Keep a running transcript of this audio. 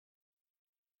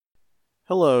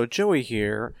Hello, Joey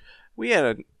here. We had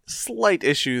a slight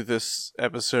issue this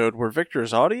episode where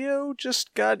Victor's audio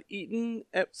just got eaten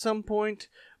at some point,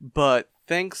 but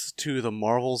thanks to the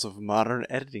marvels of modern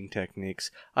editing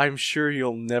techniques, I'm sure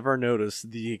you'll never notice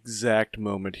the exact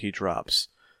moment he drops.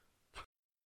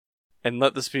 And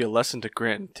let this be a lesson to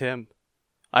Grant and Tim.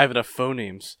 I have enough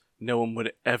phonemes. No one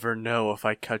would ever know if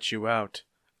I cut you out.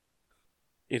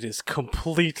 It is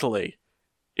completely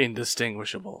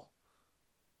indistinguishable.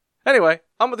 Anyway,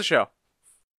 on with the show.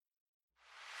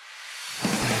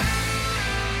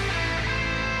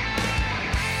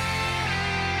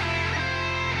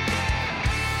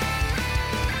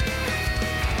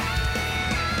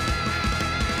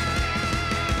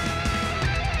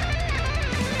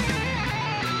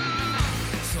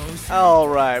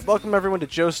 Alright, welcome everyone to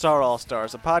Joestar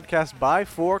All-Stars, a podcast by,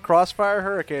 for Crossfire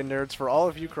Hurricane nerds, for all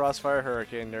of you Crossfire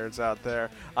Hurricane nerds out there.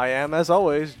 I am, as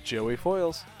always, Joey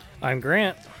Foyles. I'm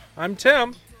Grant. I'm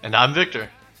Tim. And I'm Victor.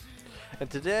 And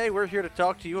today we're here to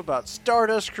talk to you about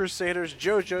Stardust Crusaders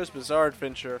JoJo's Bizarre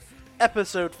Adventure,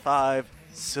 Episode 5,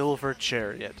 Silver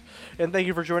Chariot. And thank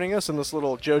you for joining us in this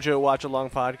little JoJo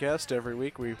watch-along podcast. Every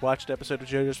week we watch an episode of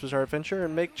JoJo's Bizarre Adventure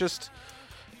and make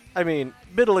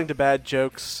middling to bad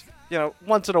jokes. You know,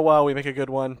 once in a while we make a good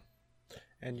one.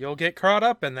 And you'll get caught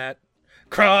up in that.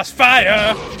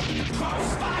 Crossfire!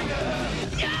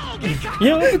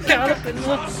 You got up in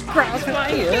the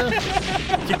crossfire.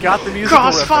 You got the musical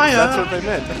Crossfire! reference. That's what they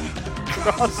meant.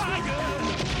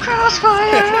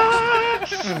 Crossfire!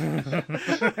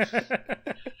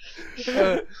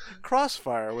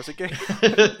 Crossfire was a game.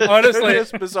 Honestly,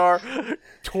 This bizarre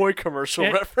toy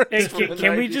commercial reference. from the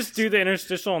Can we 90s. just do the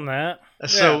interstitial on that?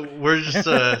 So we're just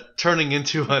turning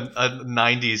into a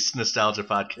 90s nostalgia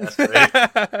podcast,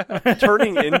 right?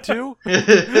 turning into?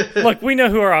 Look, we know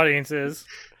who our audience is.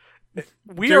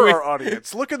 We are our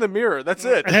audience. Look in the mirror. That's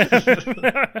it.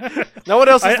 No one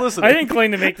else is listening. I didn't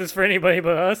claim to make this for anybody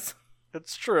but us.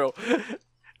 It's true.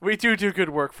 We do good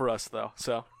work for us, though.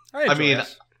 So I mean,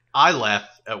 I laugh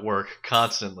at work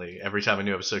constantly every time a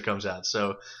new episode comes out,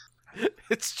 so...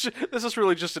 this is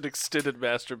really just an extended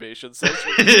masturbation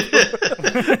section.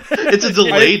 It's a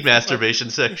delayed masturbation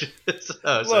section.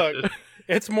 look,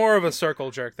 it's more of a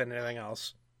circle jerk than anything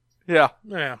else. Yeah.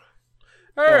 Yeah.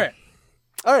 All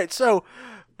right. So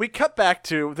we cut back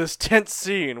to this tense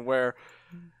scene where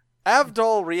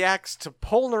Avdol reacts to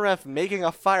Polnareff making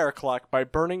a fire clock by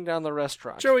burning down the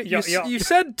restaurant. Joey, you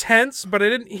said tense, but I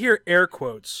didn't hear air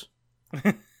quotes.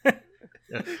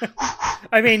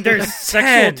 I mean, there's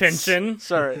sexual tension.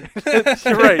 Sorry.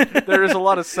 You're right. There is a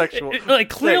lot of sexual...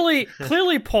 Clearly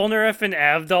Polnareff and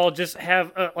Avdol just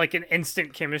have, an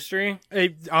instant chemistry.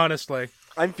 Honestly.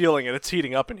 I'm feeling it. It's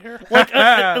heating up in here.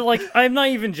 I'm not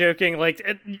even joking.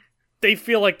 They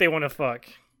feel like they want to fuck.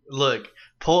 Look,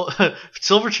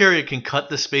 Silver Chariot can cut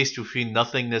the space between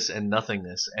nothingness and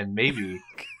nothingness, and maybe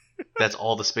that's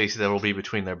all the space that will be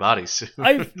between their bodies.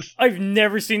 I've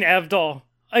never seen Avdol.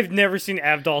 I've never seen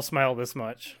Avdol smile this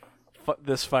much.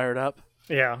 This fired up?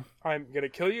 Yeah. I'm going to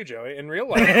kill you, Joey, in real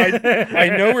life. I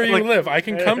know where you live. I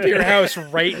can come to your house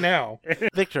right now.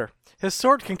 Victor, his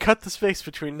sword can cut the space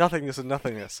between nothingness and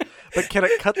nothingness. But can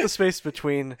it cut the space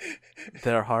between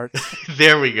their hearts?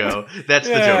 There we go. That's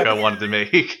the joke I wanted to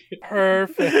make.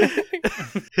 Perfect.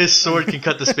 His sword can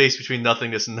cut the space between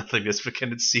nothingness and nothingness, but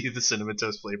can it see the Cinnamon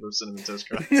Toast flavor of Cinnamon Toast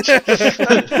Crunch?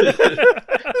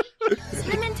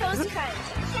 Cinnamon Toast Crunch.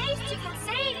 Taste you can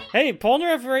save. Hey,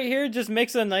 Polnareff right here just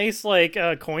makes a nice, coin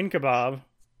kebab.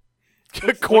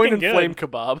 Coin and good. flame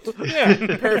kebab.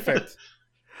 Yeah, perfect.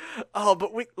 Oh,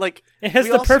 but It has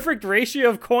we the also- perfect ratio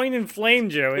of coin and flame,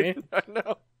 Joey. I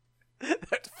know.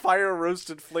 That fire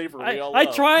roasted flavor we all I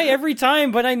love. try every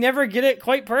time, but I never get it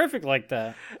quite perfect like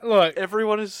that. Look,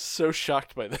 Everyone is so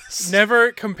shocked by this.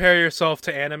 never compare yourself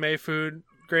to anime food,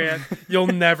 Grant. You'll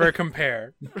never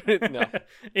compare. No.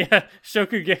 Yeah,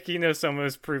 Shokugeki no Soma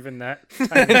has proven that time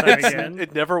and time again.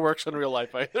 It never works in real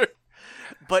life either.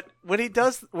 But when he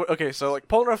does... Okay, so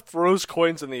Polnareff throws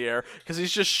coins in the air because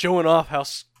he's just showing off how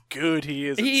good he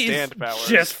is at He's stand powers.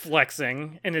 just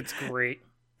flexing, and it's great.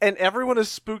 And everyone is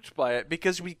spooked by it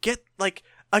because we get,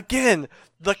 again,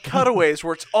 the cutaways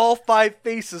where it's all five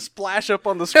faces splash up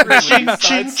on the screen. with Ching, these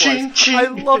ching, side ching, slides. ching. I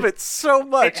love it so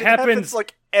much. It happens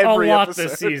every a lot episode.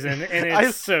 this season, and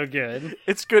it's so good.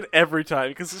 It's good every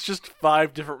time because it's just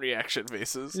 5 different reaction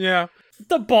faces. Yeah.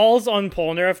 The balls on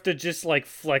Polnareff to just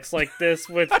flex like this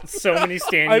with so many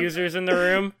stand users in the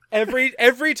room.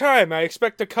 Every time I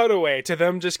expect a cutaway to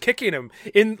them just kicking him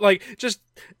in, just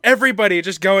everybody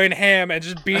just going ham and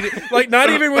just beating,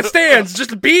 not even with stands,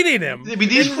 just beating him. I mean,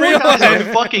 these four guys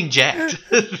are fucking jacked.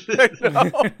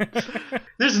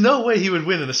 There's There's no way he would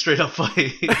win in a straight up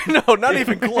fight. No, not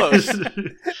even close.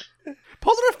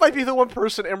 Polnareff might be the one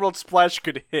person Emerald Splash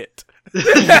could hit.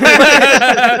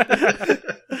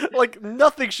 Like,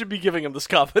 nothing should be giving him this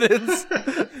confidence.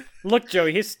 Look,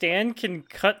 Joey, his stand can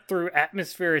cut through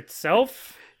atmosphere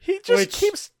itself. He just Which-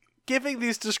 keeps giving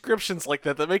these descriptions like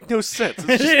that make no sense.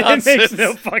 It's just It nonsense. makes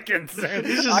no fucking sense.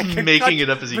 He's I just can making cut it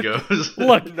up as he goes.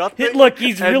 Look, Nothing look,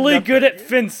 he's and really good nothing. at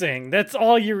fencing. That's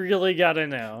all you really gotta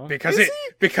know.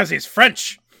 because he's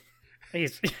French.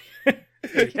 He's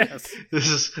yes. This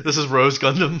is Rose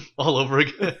Gundam all over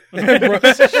again.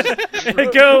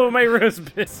 Go, my rose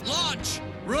bits. Launch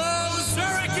Rose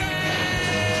Hurricane!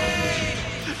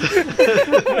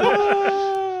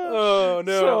 Oh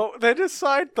no! So they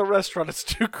decide the restaurant is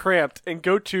too cramped and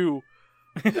go to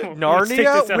Let's take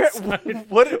Narnia. this outside.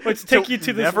 What? Let's take you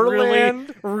to this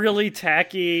Neverland. really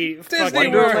tacky Disney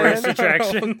fucking World. tourist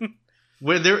attraction.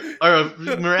 Where there are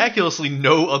miraculously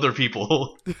no other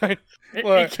people. Look.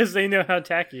 Because they know how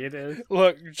tacky it is.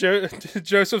 Look,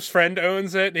 Joseph's friend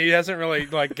owns it. And he hasn't really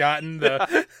gotten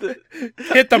the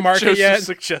hit the market Joseph yet.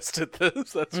 suggested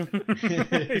this. That's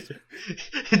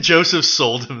Joseph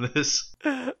sold him this.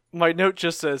 my note.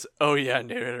 Just says, "Oh yeah,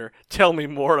 narrator, tell me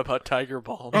more about Tiger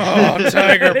Balm." Oh,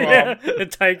 Tiger Balm. Yeah, the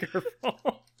tiger balm.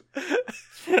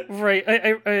 Right,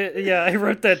 I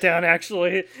wrote that down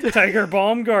actually. Tiger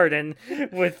Balm Garden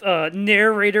with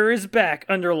narrator is back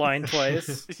underlined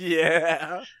twice.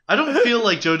 Yeah. I don't feel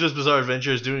like JoJo's Bizarre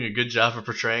Adventure is doing a good job of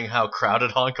portraying how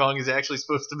crowded Hong Kong is actually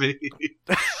supposed to be.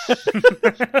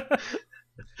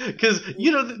 Because,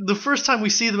 the first time we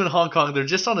see them in Hong Kong, they're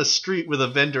just on a street with a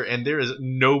vendor, and there is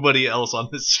nobody else on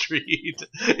the street.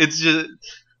 It's just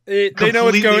They know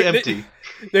what's completely going. empty.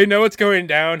 They know what's going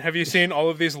down. Have you seen all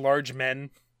of these large men?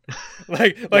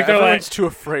 Like Yeah, they're everyone's like, too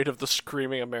afraid of the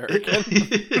screaming American.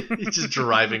 He's just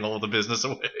driving all the business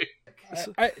away.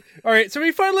 all right. So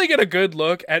we finally get a good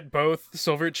look at both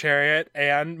Silver Chariot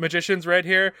and Magician's Red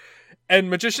here, and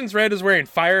Magician's Red is wearing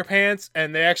fire pants,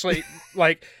 and they actually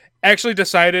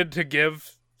decided to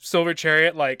give Silver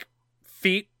Chariot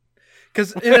feet,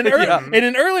 because in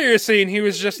an earlier scene he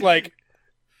was just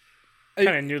Kind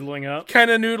of noodling up.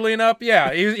 kind of noodling up.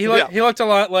 Yeah, he looked a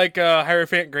lot like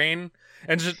Hierophant Green,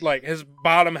 and just his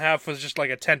bottom half was just like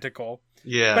a tentacle.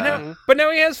 Yeah. But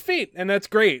now he has feet, and that's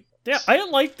great. Yeah, I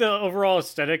like the overall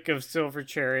aesthetic of Silver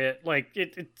Chariot. Like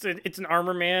it's an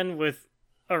armor man with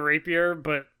a rapier,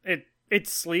 but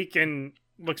it's sleek and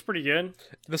looks pretty good.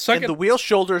 The second, And the wheel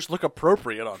shoulders look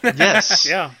appropriate on him. Yes.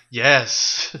 Yeah.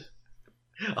 Yes.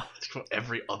 Oh, let's go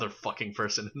every other fucking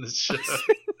person in this show.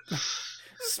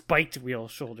 Spiked wheel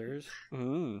shoulders.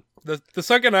 the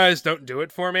sunken eyes don't do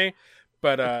it for me,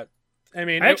 but I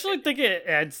mean, I actually think it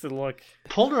adds the look.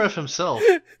 Polnareff himself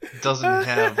doesn't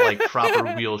have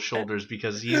proper wheel shoulders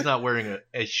because he's not wearing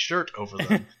a shirt over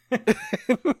them.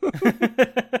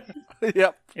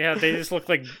 Yep. Yeah, they just look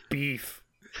like beef.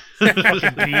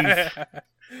 Fucking beef.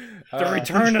 The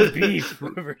return of beef.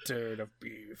 return of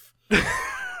beef.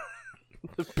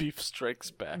 The beef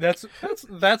strikes back.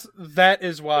 That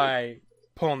is why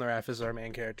Polnareff is our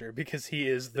main character, because he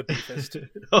is the beefest.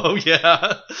 Oh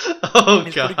yeah. Oh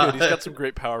He's god. pretty good. He's got some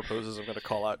great power poses I'm going to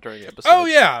call out during the episode. Oh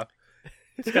yeah.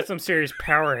 It's got some serious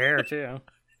power hair too.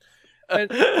 And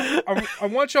I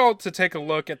want y'all to take a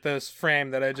look at this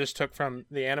frame that I just took from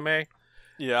the anime,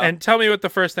 Yeah. and tell me what the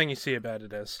first thing you see about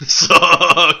it is.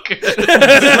 Suck.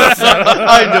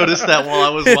 I noticed that while I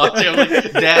was watching. I'm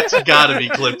like, that's gotta be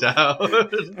clipped out.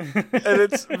 And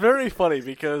it's very funny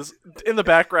because in the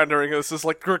background during this is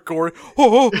Grigori.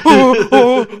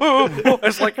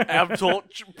 It's like Abdul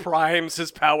primes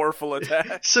his powerful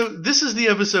attack. So this is the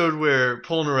episode where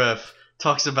Polnareff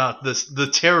talks about the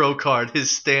tarot card his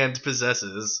stand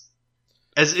possesses.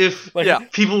 As if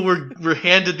people were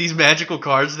handed these magical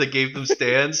cards that gave them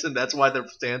stands, and that's why their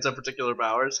stands have particular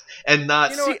powers, and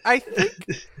not. See, I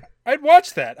think I'd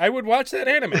watch that. I would watch that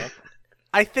anime.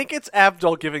 it's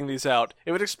Abdul giving these out.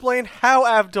 It would explain how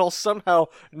Abdul somehow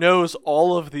knows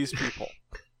all of these people.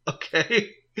 Okay.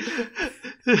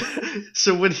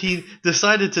 So when he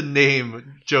decided to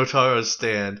name Jotaro's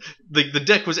stand, the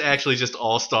deck was actually just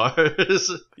all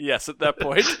stars. Yes, at that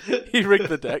point, he rigged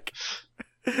the deck.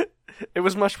 It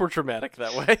was much more dramatic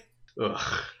that way.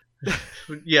 Ugh.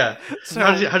 Yeah. So-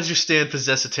 how did your stand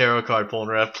possess a tarot card,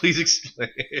 Polnareff? Please explain.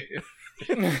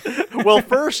 Well,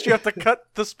 first you have to cut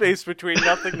the space between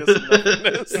nothingness and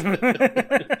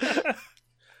nothingness.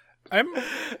 I'm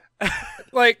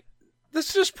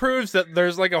this just proves that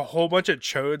there's a whole bunch of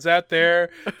chodes out there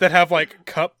that have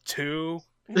cup 2.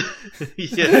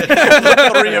 Yeah.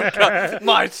 The Three of Cups.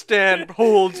 My stand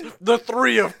holds the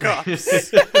Three of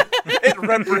Cups. It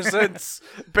represents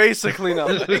basically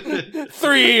nothing.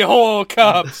 3 whole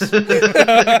cups.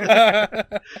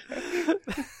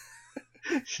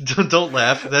 Don't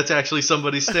laugh. That's actually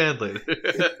somebody's stand later.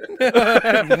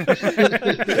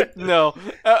 No,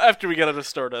 after we get out of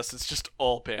Stardust, it's just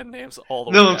all band names all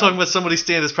the way No, I'm down. talking about somebody's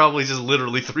stand is probably just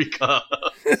literally 3 cups.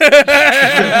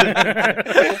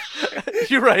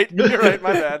 You're right,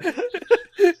 my bad.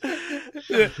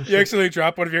 You accidentally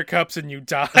drop one of your cups and you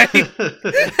die.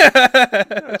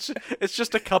 It's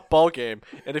just a cup ball game,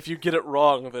 and if you get it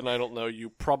wrong, then I don't know, you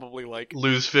probably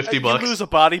Lose 50 you bucks. lose a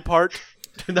body part.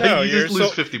 No, you your just lose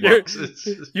soul- 50 your- bucks.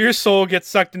 It's- Your soul gets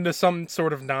sucked into some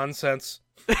sort of nonsense.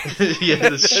 yeah,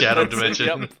 this shadow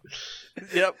dimension.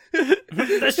 Yep.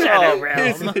 The Shadow Oh,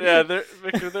 Realm. Yeah,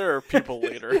 Victor, there are people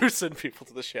later who send people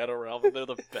to the Shadow Realm, and they're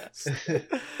the best.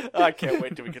 I can't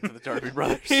wait till we get to the Darby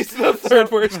Brothers. He's the third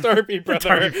worst Darby brother.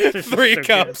 Darby Brothers is 3 so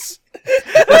cups.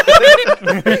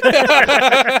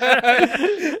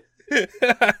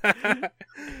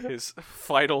 His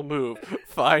final move,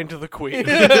 find the queen.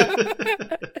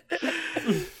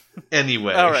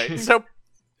 Anyway. All right, so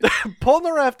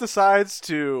Polnareff decides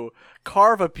to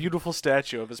carve a beautiful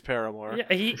statue of his paramour.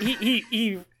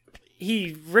 Yeah,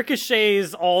 he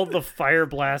ricochets all the fire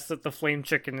blasts that the flame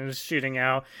chicken is shooting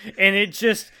out, and it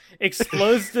just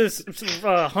explodes this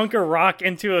hunk of rock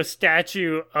into a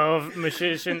statue of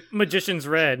Magician's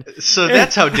Red. So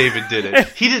that's how David did it.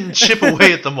 He didn't chip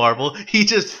away at the marble. He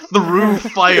just threw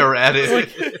fire at it.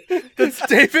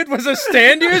 David was a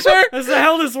stand user? That's not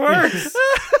how this works.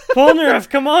 Polnareff,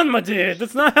 come on, my dude.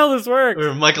 That's not how this works.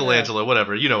 Or Michelangelo,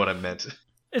 whatever. You know what I meant.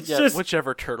 It's Yeah, just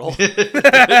whichever turtle.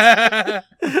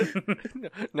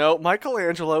 No,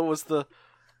 Michelangelo was the.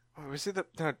 Was he the?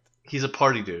 No, He's a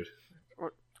party dude.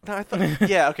 I thought.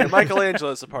 Yeah, okay.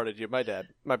 Michelangelo's the part of you. My bad.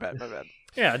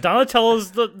 yeah.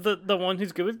 Donatello's the one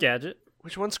who's good with gadget,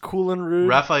 Which one's cool and rude?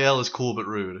 Raphael is cool but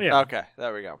rude. Yeah. Okay,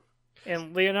 there we go.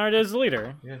 and Leonardo's the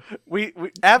leader. We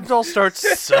Abdul starts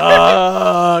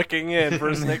sucking in for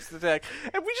his next attack,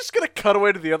 and we just gonna cut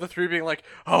away to the other three being like,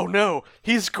 "Oh no,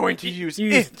 he's going to use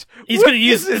it. He's What going to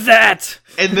use is it?" that.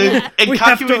 And then We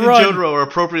have Kakuin to and run. Jotaro are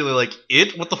appropriately like,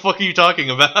 it? What the fuck are you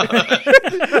talking about?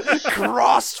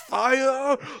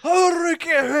 Crossfire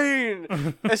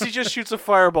hurricane as he just shoots a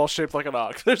fireball shaped like an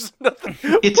ox. There's nothing.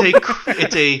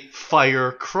 It's a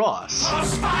fire cross.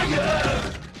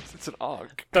 It's an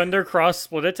og. Thunder Cross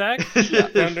split attack.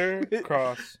 Thunder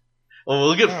cross. Well,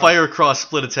 we'll get fire cross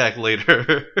split attack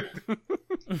later.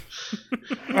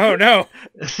 Oh no!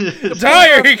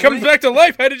 Dyer, he comes back to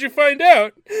life. How did you find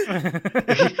out?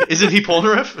 Isn't he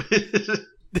Polnareff?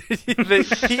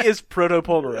 He is Proto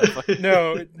Polnareff.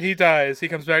 No, he dies. He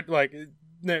comes back like.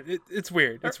 No, it's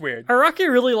weird. It's weird.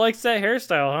 Araki really likes that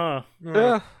hairstyle,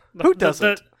 huh? Who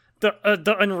doesn't?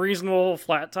 The unreasonable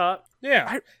flat top.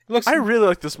 Yeah, it looks. I really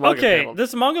like this manga Okay, panel.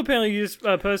 this manga panel you just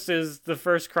posted is the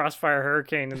first Crossfire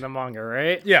Hurricane in the manga,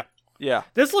 right? Yeah, Yeah.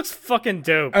 This looks fucking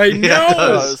dope. I Yeah, it know.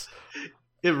 does.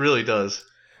 It really does.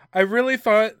 I really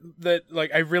thought that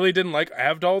I really didn't like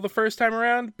Avdol the first time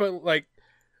around, but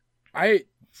I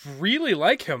really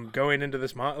like him going into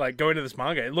this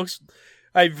manga. It looks.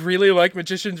 I really like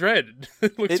Magician's Red.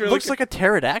 It looks It really looks good. like a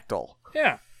pterodactyl.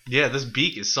 Yeah. Yeah, this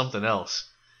beak is something else.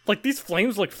 Like these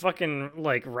flames look fucking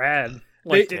rad.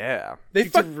 Like Yeah. They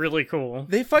it's really cool.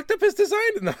 They fucked up his design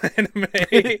in the anime.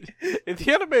 In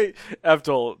the anime,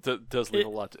 Abdul does leave a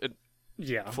lot to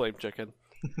Yeah. Flame Chicken.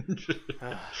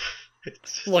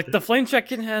 Like the flame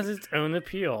chicken has its own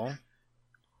appeal.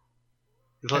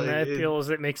 It's And like- that appeal is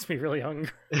it makes me really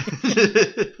hungry.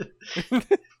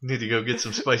 Need to go get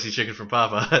some spicy chicken from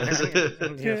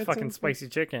Popeyes. Yeah, fucking spicy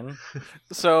chicken.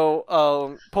 So,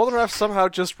 Polnareff somehow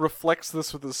just reflects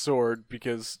this with his sword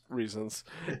because reasons.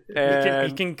 He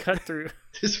And can cut through.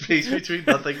 This space between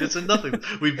nothingness and nothing.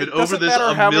 We've been it over doesn't this matter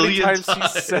a how many million times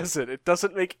times. he says it. It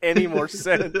doesn't make any more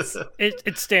sense.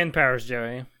 It's stand powers,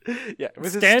 Joey. Yeah,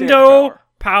 with his Stando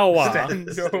power. power.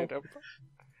 Stand-up.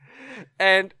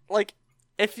 And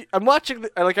if I'm watching,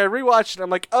 I rewatched, and I'm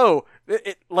like, oh,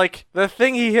 the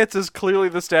thing he hits is clearly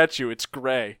the statue. It's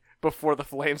gray before the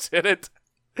flames hit it.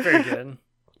 Very good.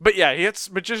 But yeah, he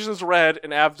hits Magician's Red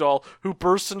and Abdul, who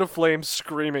burst into flames,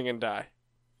 screaming and die.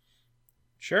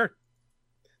 Sure.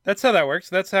 That's how that works.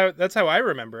 That's how I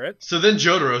remember it. So then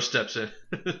Jotaro steps in.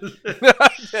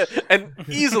 And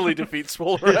easily defeats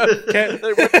Polnareff.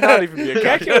 There would not even be a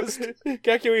contest.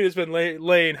 Kakuin has been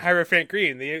laying Hierophant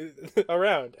Green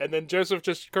around, and then Joseph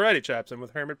just karate chops him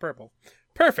with Hermit Purple.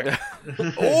 Perfect.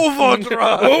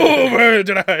 Overdrive!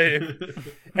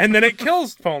 Overdrive! And then it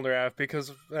kills Polnareff because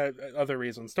of other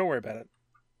reasons. Don't worry about it.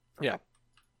 Yeah.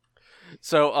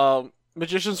 So,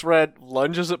 Magician's Red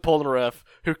lunges at Polnareff,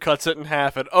 who cuts it in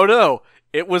half, and oh no,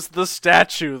 it was the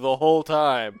statue the whole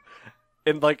time.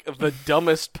 In, like, the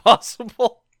dumbest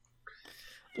possible.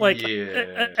 Like,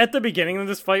 Yeah. at the beginning of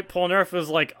this fight, Polnareff was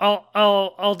like,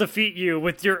 I'll defeat you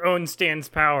with your own stand's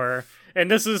power. And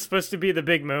this is supposed to be the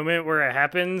big moment where it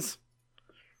happens.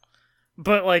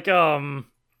 But, like,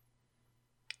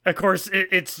 of course,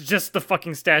 it's just the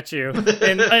fucking statue.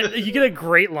 And you get a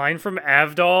great line from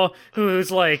Avdol, who's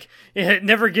like,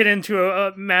 never get into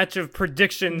a match of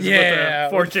predictions with a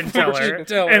fortune teller.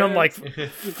 And I'm like,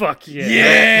 fuck yeah.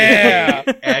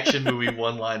 Yeah! Action movie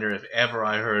one-liner if ever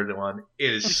I heard one.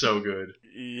 It is so good.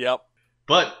 Yep.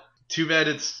 But too bad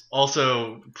it's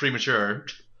also premature.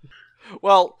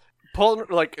 Well, he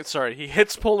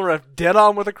hits Polnareff dead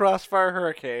on with a Crossfire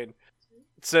Hurricane.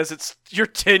 Says you're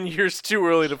 10 years too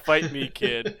early to fight me,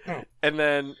 kid. And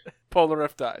then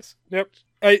Polnareff dies. Yep.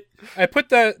 I put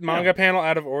that manga panel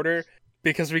out of order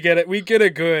because we get a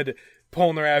good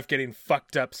Polnareff getting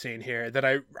fucked up scene here that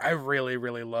I really,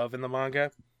 really love in the manga.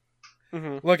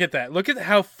 Mm-hmm. Look at that. Look at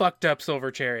how fucked up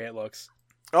Silver Chariot looks.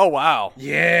 Oh wow.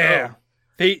 Yeah.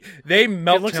 They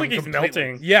melt It looks him like he's completely.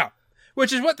 melting. Yeah.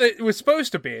 Which is what it was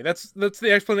supposed to be. That's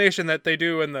the explanation that they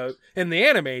do in the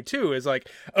anime too. Is like,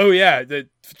 oh yeah, the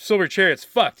Silver Chariot's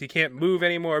fucked. He can't move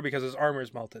anymore because his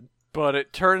armor's melted. But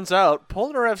it turns out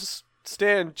Polnareff's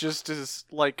stand just is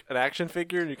like an action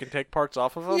figure, and you can take parts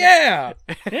off of him. Yeah.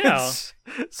 Yeah.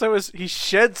 So he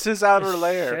sheds his outer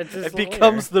layer sheds his and layer.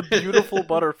 becomes the beautiful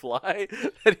butterfly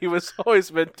that he was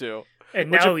always meant to. And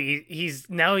now he's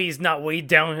not weighed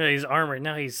down in his armor.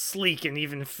 Now he's sleek and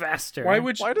even faster. Why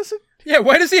does it? Yeah.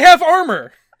 Why does he have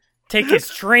armor? Take his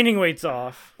training weights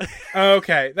off?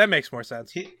 Okay, that makes more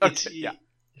sense. Yeah.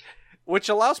 Which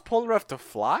allows Polnareff to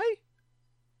fly?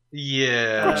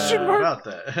 Yeah. Question mark? About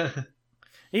that.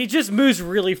 He just moves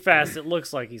really fast. It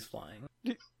looks like he's flying.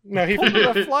 No,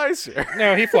 Polnareff flies here.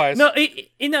 No, he flies. No, he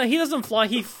doesn't fly.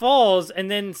 He falls, and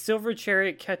then Silver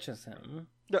Chariot catches him.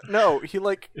 No, he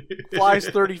flies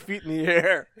 30 feet in the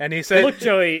air. And he says, Look,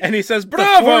 Joey. and he says, The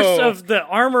 "Bravo!" force of the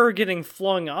armor getting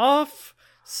flung off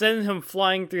sent him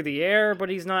flying through the air, but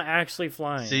he's not actually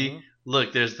flying. See,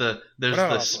 look, there's the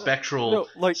Bravo. spectral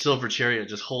Silver Chariot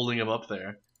just holding him up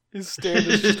there. His stand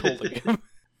is just holding him.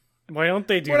 Why don't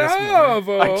they do this more?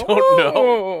 Bravo! I don't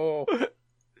know.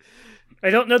 I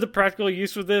don't know the practical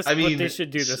use of this, I mean, but they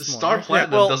should do this more. Star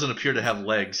Platinum well- doesn't appear to have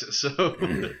legs, so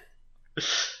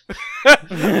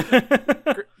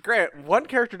Grant, one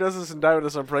character does this in Diamond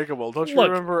is Unbreakable. Don't you Look.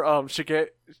 remember Shige...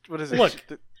 What is it? Look.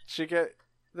 Shige...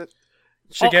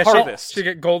 She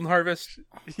get Golden Harvest.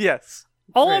 Yes.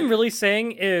 All Great. I'm really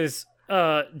saying is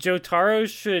Jotaro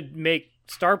should make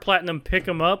Star Platinum pick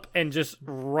him up and just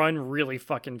run really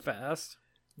fucking fast.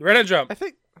 Ready to jump.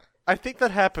 I think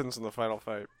that happens in the final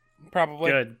fight.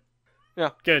 Probably. Good. Yeah.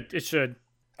 Good. It should.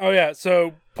 Oh yeah,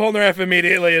 so Polnareff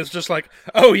immediately is just like,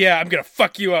 oh yeah, I'm gonna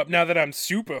fuck you up now that I'm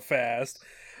super fast.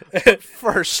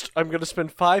 First, I'm going to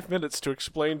spend 5 minutes to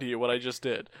explain to you what I just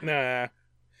did. Nah.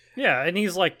 Yeah, and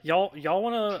he's like, y'all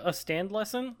want a stand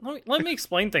lesson? Let me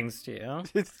explain things to you.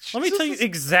 Let me tell you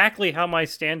exactly how my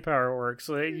stand power works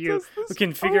so that you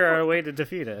can figure out a way to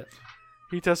defeat it.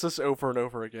 He does this over and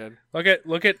over again. Look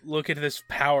at this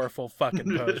powerful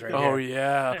fucking pose right Oh here.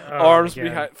 yeah, Oh, arms my God.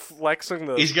 behind, flexing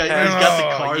the. he's got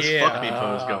the cars yeah. fuck me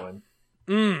pose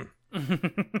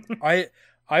going.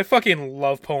 I fucking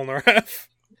love Polnareff.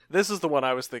 This is the one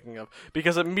I was thinking of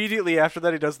because immediately after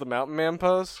that he does the Mountain Man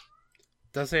pose.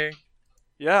 Does he?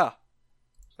 Yeah,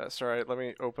 that's right. Let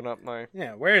me open up my.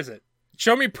 Yeah, where is it?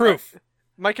 Show me proof.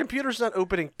 My computer's not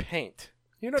opening Paint.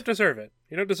 You don't deserve it.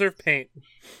 You don't deserve paint.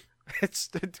 It's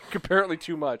apparently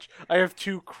too much. I have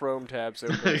 2 Chrome tabs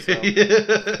open. So.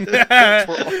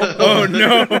 Oh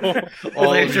no!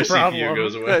 All That's of your your CPU problem.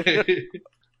 goes away.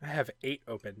 I have 8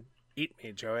 open. Eat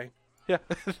me, Joey. Yeah,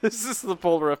 this is the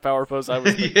Polnareff power pose I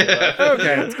was thinking Yeah. about.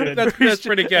 Okay, that's good. That's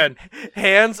pretty good.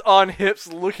 Hands on hips,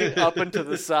 looking up and to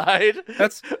the side.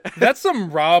 That's some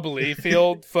Rob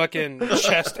Liefeld fucking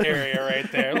chest area right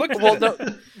there. Look, Well, no,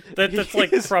 That's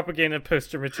like propaganda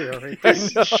poster material right there.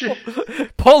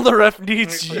 Polnareff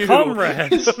needs you.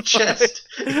 Comrade. His chest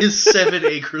is 7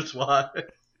 acres wide.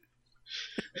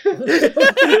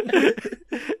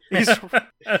 He's,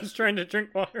 I was trying to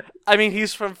drink water. I mean,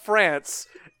 he's from France.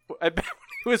 I bet when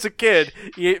he was a kid,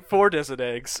 he ate 4 dozen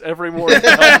eggs every morning.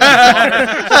 But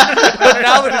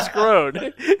now that he's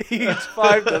grown, he eats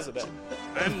 5 dozen eggs.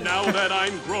 And now that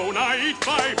I'm grown, I eat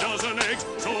 5 dozen eggs.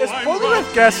 So Is I'm Polnareff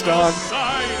roughly Gaston? the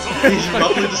size of He's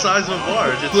roughly the size of a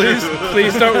barge. It's true.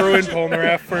 please don't ruin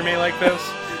Polnareff for me like this.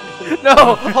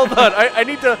 No, hold on. I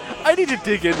need to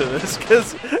dig into this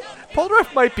because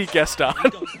Polnareff might be Gaston.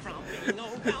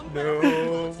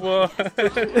 No one.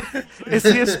 Is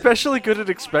he especially good at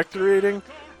expectorating?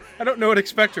 I don't know what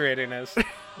expectorating is.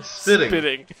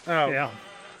 Spitting. Oh, Yeah.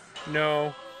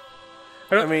 no.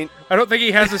 I mean, I don't think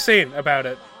he has a scene about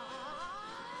it.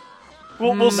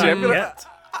 we'll see. Not yet.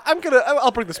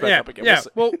 I'll bring this back up again. Yeah,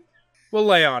 We'll see. we'll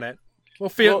lay on it. We'll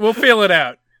feel it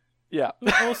out. Yeah.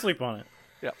 We'll sleep on it.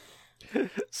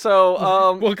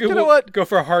 So, you know what? Go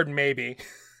for a hard maybe.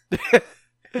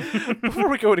 Before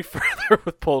we go any further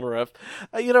with Polnareff,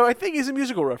 I think he's a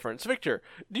musical reference. Victor,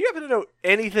 do you happen to know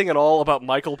anything at all about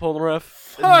Michael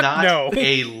Polnareff? Not no.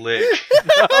 a lick.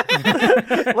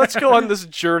 Let's go on this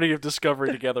journey of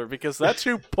discovery together, because that's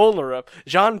who Polnareff,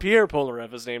 Jean-Pierre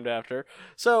Polnareff, is named after.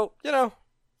 So,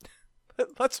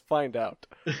 let's find out.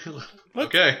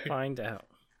 Okay. Find out.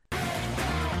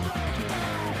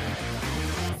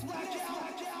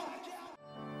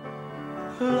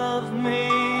 Love me,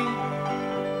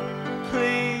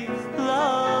 please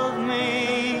love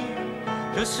me.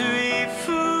 Je suis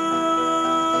fou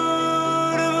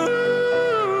de vous.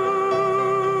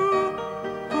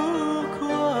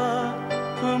 Pourquoi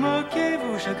vous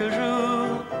moquez-vous chaque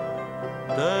jour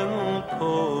de mon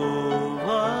pauvre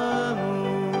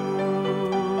amour?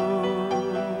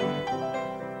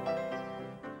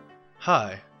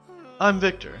 Hi, I'm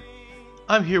Victor.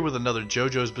 I'm here with another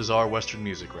JoJo's Bizarre Western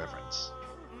Music reference.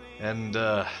 And,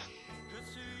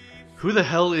 who the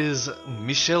hell is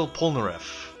Michel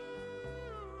Polnareff?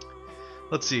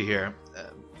 Let's see here.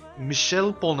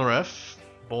 Michel Polnareff,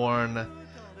 born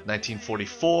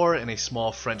 1944 in a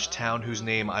small French town whose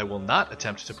name I will not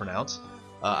attempt to pronounce.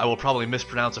 I will probably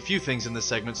mispronounce a few things in this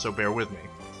segment, so bear with me.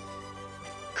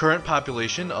 Current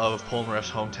population of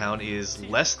Polnareff's hometown is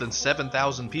less than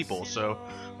 7,000 people, so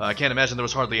I can't imagine there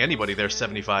was hardly anybody there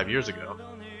 75 years ago.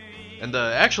 And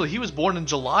actually, he was born in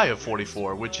July of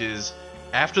 44, which is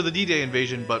after the D-Day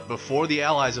invasion, but before the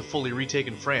Allies have fully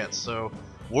retaken France. So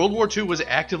World War II was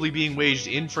actively being waged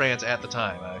in France at the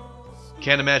time. I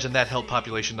can't imagine that helped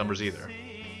population numbers either.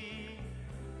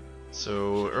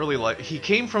 So early life, he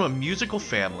came from a musical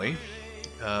family.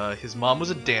 His mom was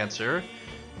a dancer,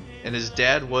 and his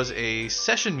dad was a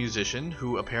session musician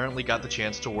who apparently got the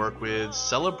chance to work with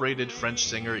celebrated French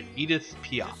singer Edith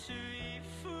Piaf.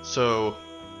 So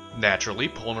naturally,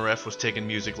 Polnareff was taking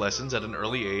music lessons at an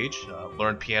early age,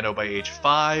 learned piano by age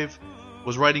 5,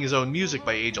 was writing his own music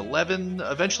by age 11,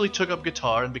 eventually took up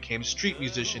guitar and became a street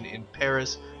musician in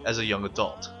Paris as a young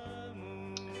adult.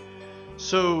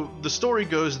 So the story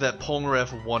goes that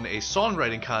Polnareff won a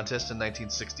songwriting contest in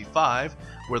 1965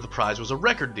 where the prize was a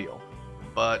record deal,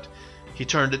 but he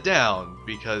turned it down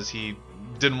because he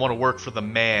didn't want to work for the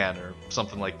man or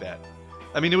something like that.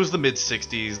 I mean, it was the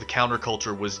mid-60s, the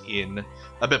counterculture was in.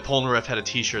 I bet Polnareff had a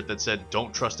t-shirt that said,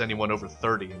 "Don't trust anyone over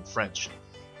 30" in French.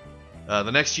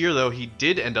 The next year, though, he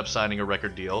did end up signing a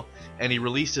record deal, and he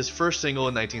released his first single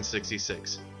in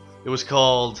 1966. It was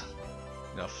called...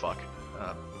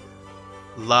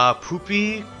 La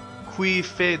Poupée qui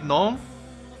fait non?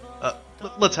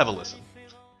 Let's have a listen.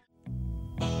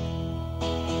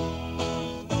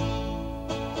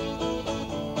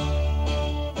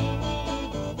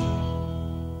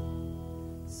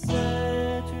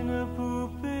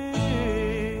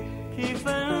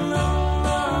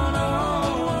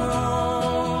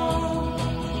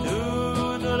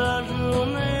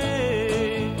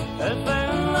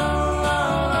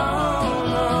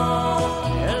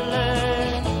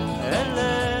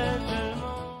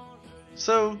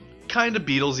 So, kind of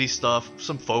Beatlesy stuff,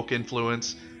 some folk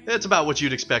influence. It's about what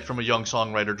you'd expect from a young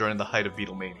songwriter during the height of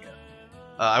Beatlemania.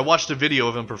 I watched a video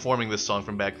of him performing this song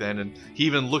from back then, and he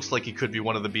even looks like he could be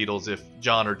one of the Beatles if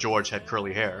John or George had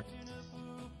curly hair.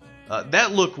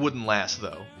 That look wouldn't last,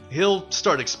 though. He'll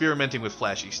start experimenting with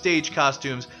flashy stage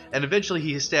costumes, and eventually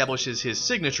he establishes his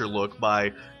signature look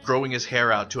by growing his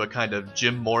hair out to a kind of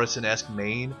Jim Morrison-esque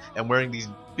mane and wearing these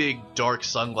big, dark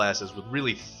sunglasses with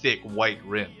really thick white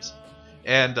rims.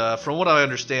 And from what I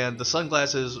understand, the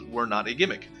sunglasses were not a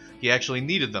gimmick. He actually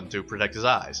needed them to protect his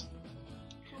eyes.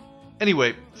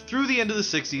 Anyway, through the end of the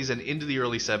 60s and into the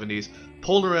early 70s,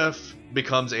 Polnareff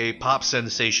becomes a pop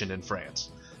sensation in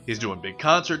France. He's doing big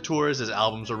concert tours, his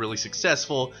albums are really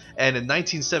successful, and in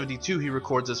 1972 he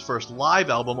records his first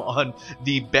live album on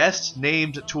the best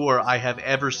named tour I have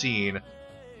ever seen,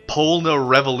 Polna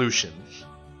Revolution.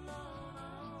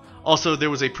 Also, there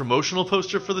was a promotional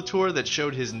poster for the tour that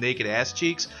showed his naked ass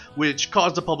cheeks, which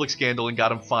caused a public scandal and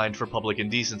got him fined for public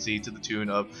indecency to the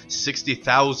tune of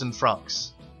 60,000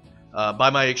 francs. By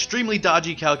my extremely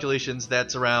dodgy calculations,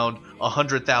 that's around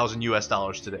 100,000 US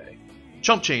dollars today.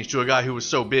 Chump change to a guy who was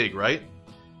so big, right?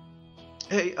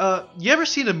 Hey, you ever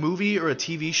seen a movie or a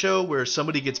TV show where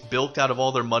somebody gets bilked out of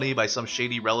all their money by some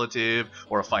shady relative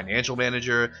or a financial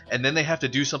manager, and then they have to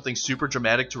do something super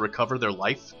dramatic to recover their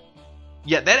life?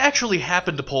 Yeah, that actually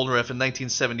happened to Polnareff in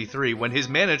 1973 when his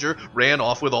manager ran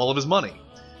off with all of his money.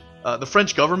 The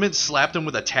French government slapped him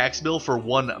with a tax bill for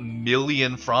 1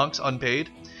 million francs unpaid,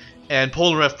 and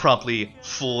Polnareff promptly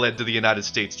fled to the United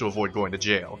States to avoid going to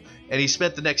jail, and he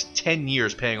spent the next 10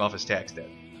 years paying off his tax debt.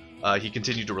 He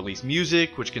continued to release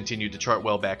music, which continued to chart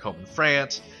well back home in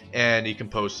France, and he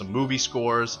composed some movie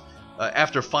scores.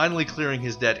 After finally clearing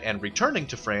his debt and returning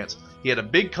to France, he had a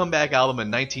big comeback album in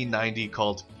 1990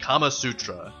 called Kama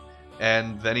Sutra,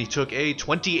 and then he took a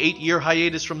 28-year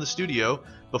hiatus from the studio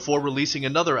before releasing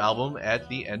another album at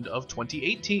the end of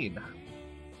 2018.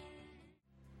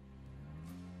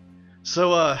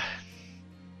 So,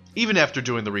 even after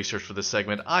doing the research for this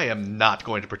segment, I am not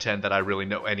going to pretend that I really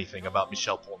know anything about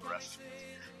Michel Polnareff.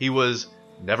 He was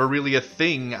never really a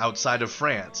thing outside of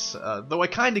France, though I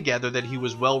kind of gather that he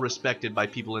was well respected by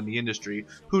people in the industry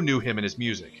who knew him and his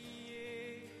music.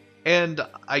 And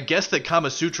I guess that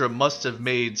Kama Sutra must have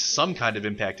made some kind of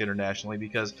impact internationally,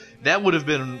 because that would have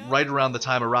been right around the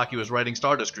time Araki was writing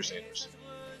Stardust Crusaders.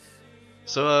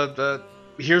 So,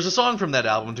 here's a song from that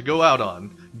album to go out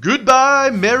on.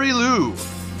 Goodbye, Mary Lou!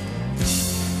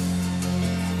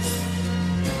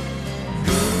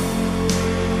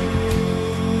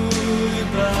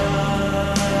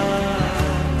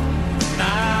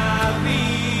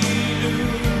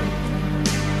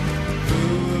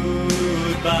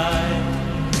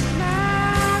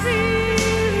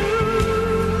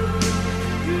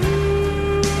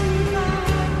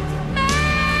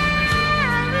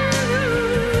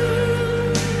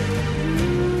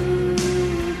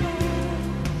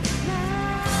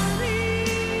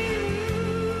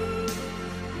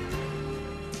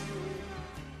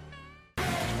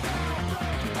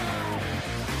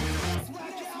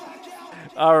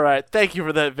 All right, thank you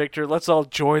for that, Victor. Let's all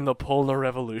join the Polnar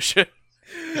Revolution.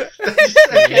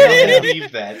 I can't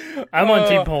believe that. I'm on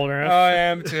Team Polnareff. I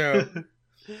am too.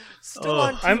 Still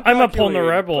on Team I'm a Rockulating, Polnar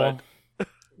Rebel.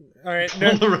 All right,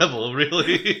 The Rebel,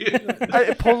 really?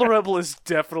 Polnar Rebel is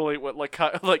definitely what like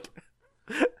I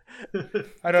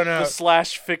don't know. the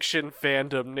slash fiction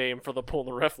fandom name for the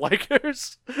Polnareff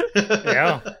likers.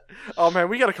 Yeah. Oh man,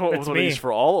 we got to come up That's with one of me. these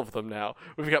for all of them now.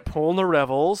 We've got Polnar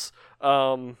Rebels.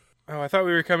 Oh, I thought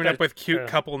we were coming up with cute yeah.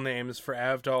 couple names for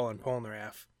Avdol and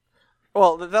Polnareff.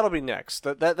 Well, that'll be next.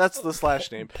 That's the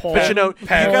slash name. Pol- But you know,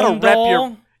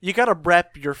 you gotta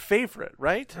rep your favorite,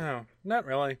 right? Oh, not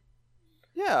really.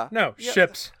 Yeah. No, Yeah.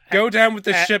 ships. Go down with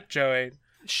the ship, Joey.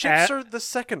 Ships are the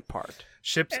second part.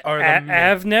 Ships are the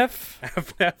Avnef?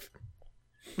 Avnef.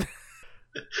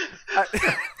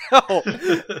 No,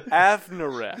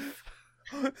 Avnaref.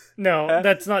 No,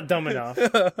 that's not dumb enough.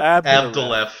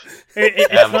 Abdulef.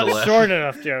 It's Avdolef. not short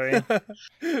enough, Joey.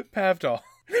 Pavdol.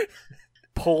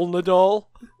 Polnadol.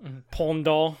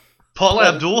 Polndal. Paul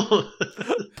Abdul.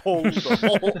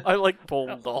 Polndol. I like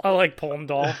Polndol. I like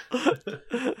Polndal.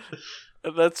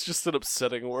 That's just an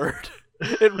upsetting word.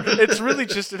 It's really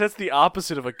just, it has the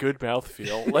opposite of a good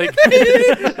mouthfeel. Like,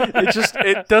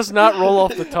 it does not roll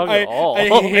off the tongue at all. I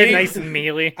It's hate, nice and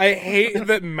mealy. I hate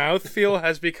that mouthfeel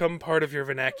has become part of your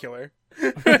vernacular.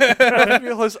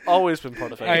 Mouthfeel has always been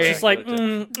part of it. It's just like,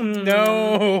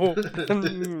 No.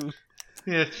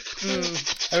 Yeah.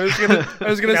 I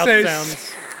was gonna mouth say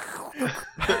sounds.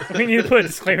 We need to put a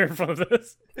disclaimer in front of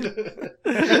this.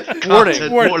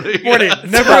 Content warning.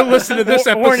 Never listen to this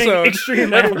Warning, episode. extreme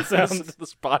Never mouth listen sounds. to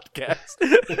this podcast.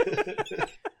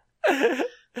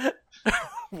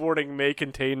 Warning may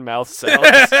contain mouth sounds.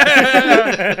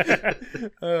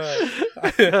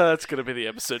 That's gonna be the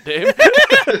episode name.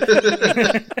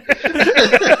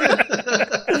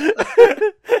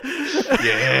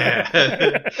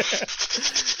 Yeah.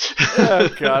 Oh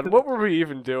god, what were we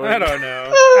even doing? I don't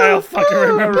know. I don't fucking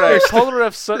remember. Alright,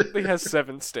 Polnareff suddenly has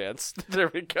 7 stands. There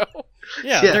we go.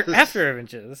 Yeah, Yeah. they're after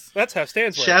images. That's how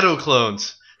stands work. Shadow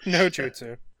clones. No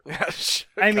jutsu.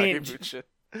 I mean- Kagebunshin.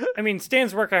 I mean,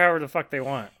 stands work however the fuck they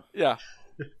want. Yeah.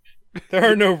 There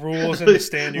are no rules in the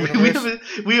stand universe.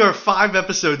 We are 5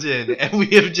 episodes in, and we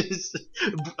have just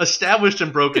established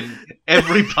and broken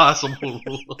every possible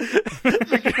rule.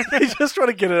 I just want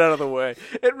to get it out of the way.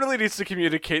 It really needs to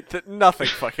communicate that nothing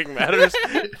fucking matters.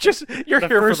 Just, you're The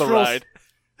here for first the rules- ride.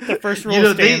 The first rule You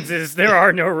know, of stands is there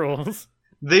are no rules.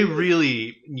 They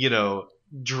really,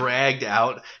 dragged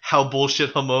out how bullshit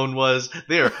Hamon was.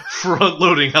 They are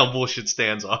front-loading how bullshit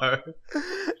stands are.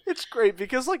 It's great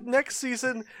because, like, next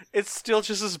season, it's still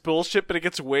just as bullshit, but it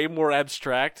gets way more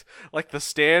abstract. Like the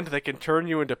stand that can turn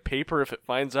you into paper if it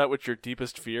finds out what your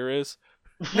deepest fear is.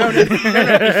 No,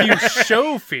 if you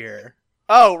show fear.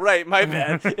 Oh, right, my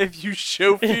bad. If you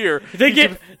show fear, They he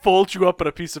can fold you up on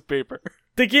a piece of paper.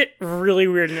 They get really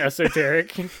weird and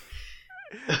esoteric.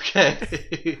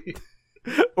 Okay.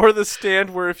 Or the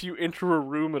stand where if you enter a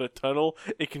room in a tunnel,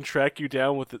 it can track you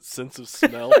down with its sense of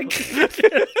smell.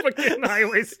 Fucking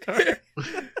Highway Star.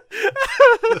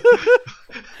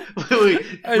 Wait,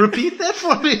 repeat that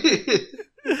for me.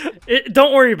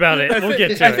 Don't worry about it. We'll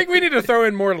get to I it. think we need to throw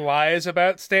in more lies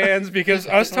about stands because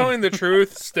us telling the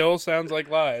truth still sounds like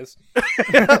lies.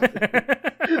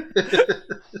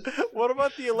 What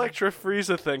about the Electra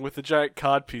Frieza thing with the giant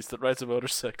codpiece that rides a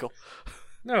motorcycle?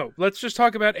 No, let's just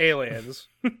talk about aliens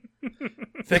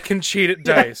that can cheat at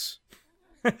dice.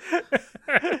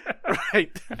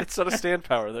 Right. It's not a stand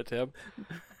power, though, Tim.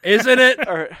 Isn't it?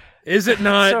 Or, Is it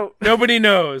not? So- Nobody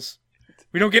knows.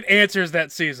 We don't get answers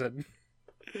that season.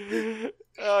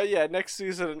 yeah, next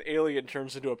season an alien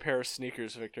turns into a pair of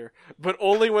sneakers, Victor. But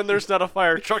only when there's not a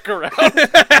fire truck around.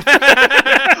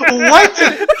 What?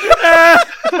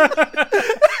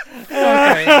 Okay,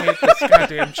 I hate this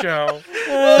goddamn show.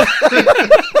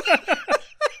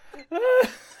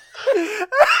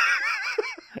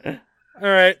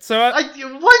 Alright, so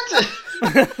What?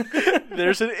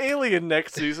 There's an alien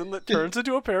next season that turns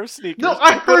into a pair of sneakers. No,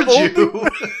 I heard but you.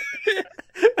 only-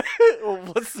 Well,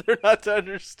 what's there not to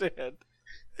understand?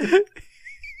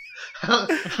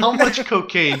 How much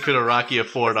cocaine could Araki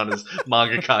afford on his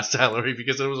mangaka salary?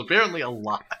 Because it was apparently a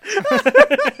lot.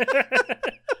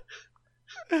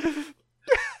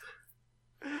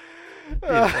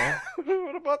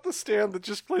 What about the stand that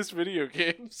just plays video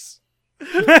games?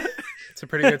 it's a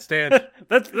pretty good stand.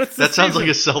 That's That sounds like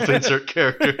a self-insert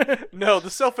character. No,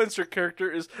 the self-insert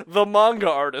character is the manga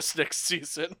artist next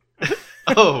season.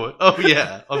 Oh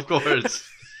yeah, of course.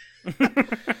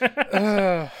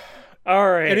 all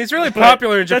right. And he's really But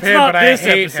popular in that's Japan, not but I this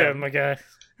hate episode, him. my guy.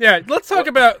 Yeah, let's talk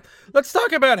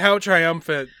about how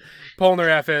triumphant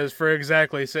Polnareff is for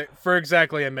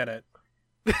exactly a minute.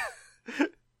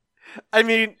 I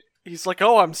mean, he's like,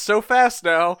 oh, I'm so fast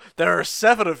now. There are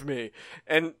 7 of me.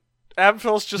 And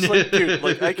Abdul's just like, dude,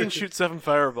 like, I can shoot 7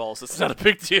 fireballs. It's not a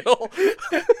big deal.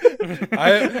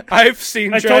 I've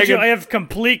seen I told you Dragon. I have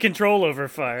complete control over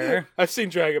fire. I've seen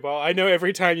Dragon Ball. I know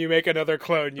every time you make another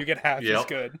clone, you get half as Yep.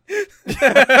 good.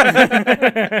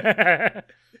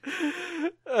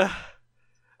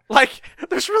 Like,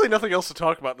 there's really nothing else to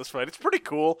talk about in this fight. It's pretty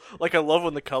cool. Like, I love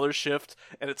when the colors shift,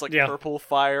 and it's like Yeah. purple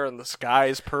fire, and the sky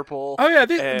is purple. Oh yeah,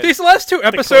 and- these last 2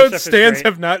 close-up episodes, is stands great.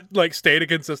 have not like stayed a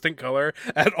consistent color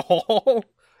at all.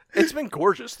 It's been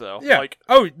gorgeous, though. Yeah. Like,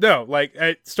 Oh no, like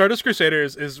Stardust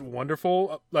Crusaders is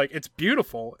wonderful. Like it's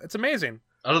beautiful. It's amazing.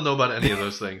 I don't know about any of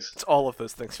those things. it's all of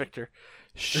those things, Victor.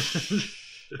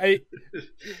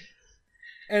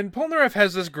 And Polnareff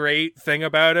has this great thing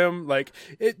about him. Like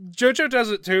JoJo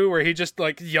does it too, where he just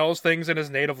like yells things in his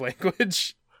native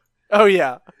language. Oh,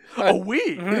 yeah. Oh,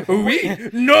 we. Oui.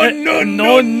 No, no,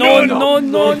 no, no, no,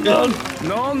 no, no.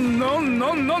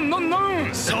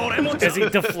 As he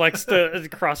deflects the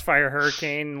crossfire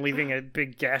hurricane, leaving a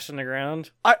big gash in the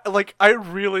ground. I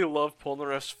really love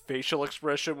Polnareff's facial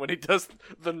expression when he does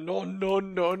the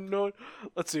no.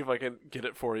 Let's see if I can get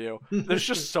it for you. There's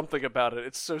just something about it.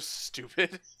 It's so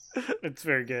stupid. It's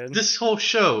very good. This whole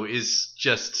show is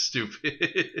just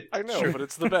stupid. I know, but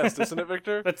it's the best, isn't it,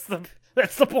 Victor?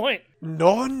 That's the point.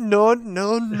 No.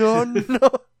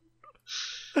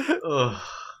 Ugh.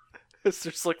 It's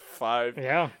just like 5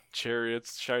 Yeah.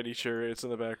 chariots, shiny chariots in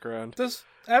the background. Does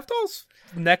Avdol's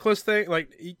necklace thing, like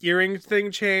earring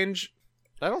thing, change?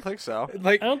 I don't think so.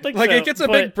 Like I don't think like so, it gets a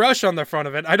but- big brush on the front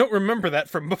of it. I don't remember that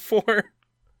from before.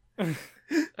 I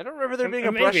don't remember there being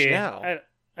a brush Maybe. now.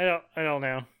 I don't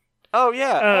know. Oh,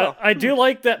 yeah. I do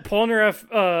like that Polnareff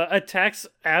attacks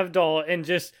Avdol and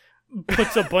just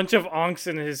puts a bunch of onks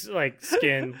in his like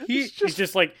skin. He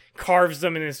just like carves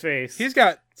them in his face. He's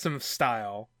got some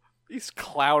style. He's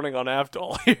clowning on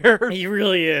Avdol here. He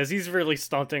really is. He's really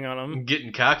stunting on I'm him.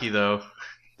 getting cocky though.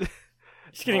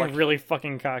 He's getting Like- really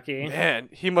fucking cocky. Man,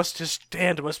 his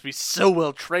stand must be so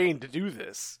well trained to do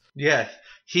this. Yeah,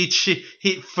 he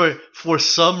for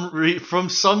from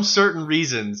some certain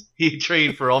reasons he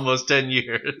trained for almost 10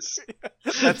 years.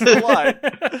 That's a lie.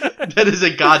 That is a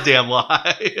goddamn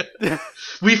lie.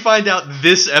 We find out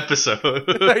this episode.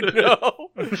 I know.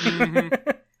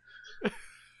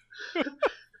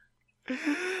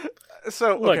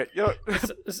 So, Look, okay, you know,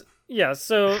 Yeah,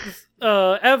 so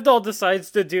Avdol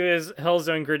decides to do his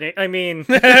Hellzone grenade. I mean,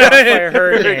 Crossfire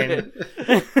Hurricane.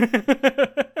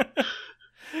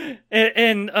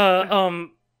 and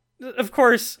of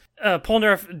course,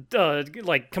 Polnareff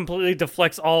like completely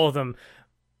deflects all of them.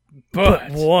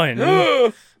 but one.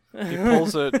 He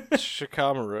pulls a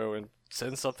Shikamaru and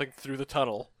sends something through the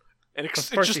tunnel. And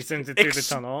Of course he sends it through the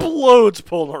tunnel. Explodes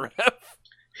Polnareff.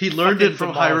 He learned Fucking it from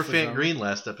demolishes Hierophant them. Green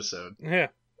last episode. Yeah.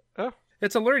 Oh.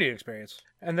 It's a learning experience.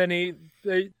 And then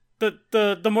they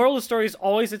The moral of the story is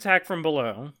always attack from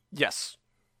below. Yes.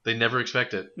 They never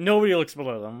expect it. Nobody looks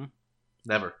below them.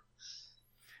 Never.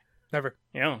 never.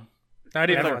 Yeah. Not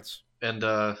even Never. once.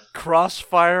 And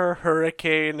Crossfire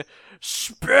Hurricane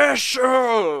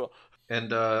Special!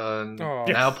 and Oh.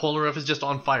 now Polnareff is just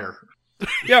on fire.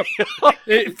 Yep.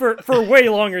 For way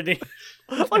longer than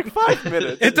Like 5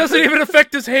 minutes. It doesn't even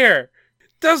affect his hair.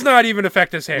 Does not even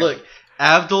affect his hair. Look,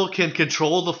 Abdul can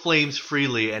control the flames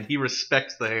freely, and he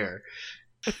respects the hair.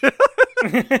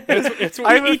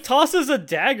 He tosses a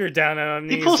dagger down at him.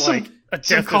 and He he's pulls like, some "A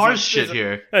death Cars is shit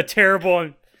here. a terrible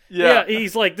and Yeah.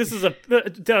 he's like, this is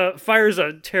the fire's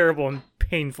a terrible and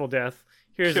painful death.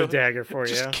 Here's a dagger for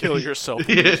you. Just kill yourself,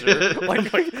 loser.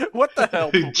 like, what the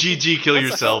hell? GG, kill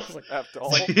yourself. It's like, after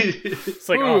all. It's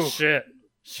like, Ooh. oh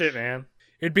shit, man.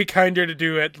 It'd be kinder to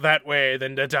do it that way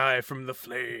than to die from the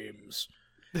flames.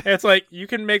 It's like, you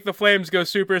can make the flames go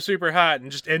super, super hot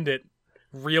and just end it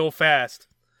real fast.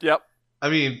 Yep. I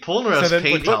mean, Polnareff's So then-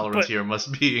 pain but- tolerance here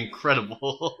must be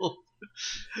incredible.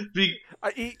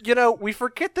 You know, we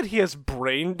forget that he has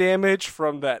brain damage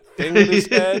from that thing in his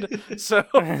head. So,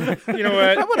 You know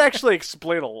what? that would actually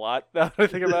explain a lot now that I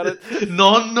think about it.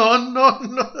 No.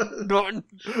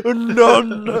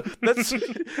 No. That's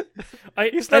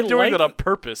he's not I doing like- that on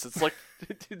purpose. It's like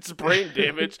it's brain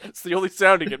damage. It's the only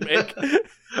sound he can make.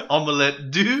 Omelette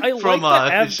du I like fromage.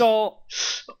 that Avdol.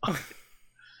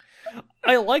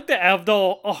 I like that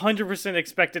Avdol 100%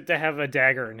 expected to have a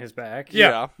dagger in his back.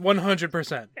 Yeah,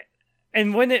 100%.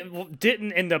 And when it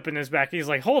didn't end up in his back, he's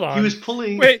like, hold on. He was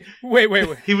pulling. Wait.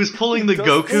 He was pulling the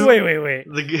Goku.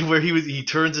 Wait. Where he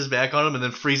turns his back on him, and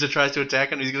then Frieza tries to attack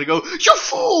him. And he's gonna go, "You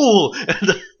fool!"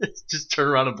 And just turn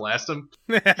around and blast him.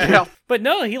 Yeah. But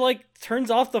no, he like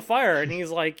turns off the fire and he's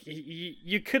like,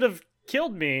 you could have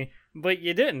killed me, but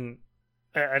you didn't.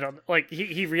 I don't like.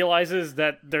 He realizes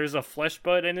that there's a flesh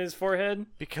bud in his forehead.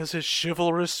 Because his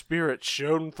chivalrous spirit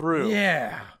shone through.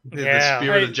 Yeah. The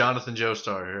spirit of Jonathan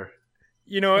Joestar here.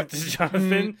 You know what?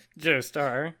 Jonathan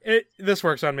Joestar. This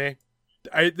works on me.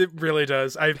 It really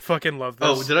does. I fucking love this.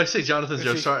 Oh, did I say Jonathan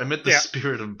Joestar? I meant the Yeah.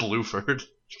 spirit of Blueford.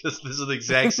 Because this is the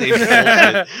exact same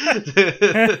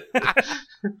bullshit.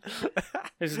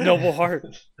 His noble heart.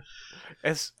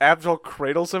 As Abdul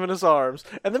cradles him in his arms,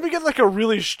 and then we get like a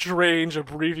really strange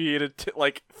abbreviated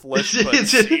flesh bud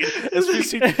scene as we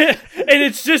see And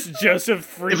it's just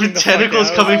Joseph freaking With tentacles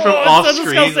the fuck out. coming from Oh, off it's so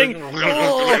screen. disgusting.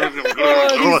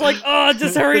 And he's like, oh,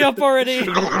 just hurry up already. he's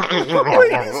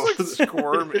like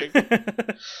squirming.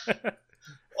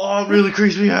 Oh, it really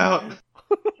creeps me out.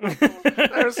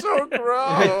 They're so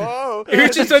gross.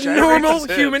 It's just He a gyrates normal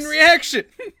his human hips. reaction.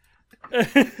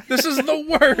 This is the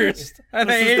worst. And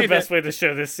I This is hate the best it. way to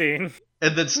show this scene.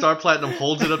 And then Star Platinum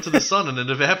holds it up to the sun and it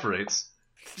evaporates.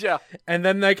 Yeah, And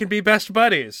then they can be best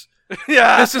buddies.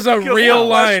 yeah. This is a Because real the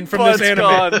line from flesh this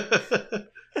bud's anime. gone.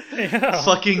 Yeah.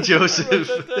 Fucking Joseph. Write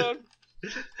that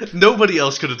down. Nobody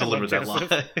else could have delivered that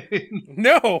Joseph. line.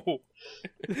 No.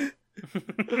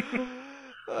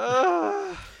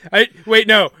 Uh, Wait,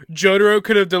 no. Jotaro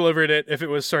could have delivered it if it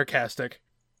was sarcastic.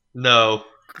 No.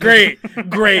 Great.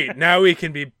 Now we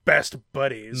can be best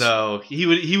buddies. No. He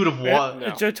would have won. No.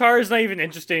 Jotaro is not even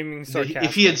interested in being sarcastic.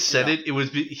 If he had said it,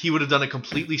 he would have done it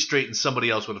completely straight, and somebody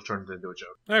else would have turned it into a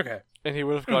joke. Okay. and he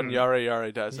would have gone yare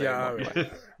yare daze. Yeah.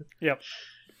 Yep.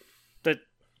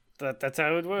 That's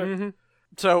how it would work. Mm-hmm.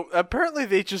 So apparently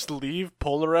they just leave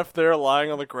Polnareff there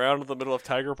lying on the ground in the middle of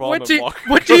Tiger Balm What and do walk.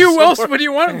 what do you else would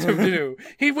you want him to do?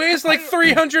 He weighs like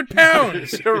 300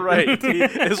 pounds. You're right. He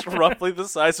is roughly the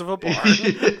size of a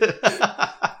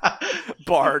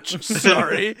barge.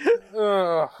 Sorry.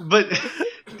 But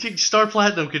Star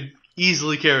Platinum could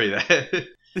easily carry that.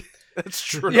 That's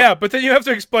true. Yeah, but then you have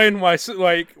to explain why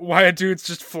a dude's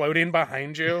just floating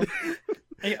behind you.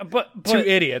 Yeah, but Two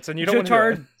idiots, and you don't want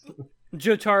to do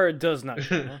Jotaro does not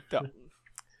care. No.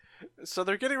 So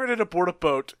they're getting ready to board a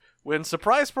boat when,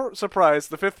 surprise, surprise,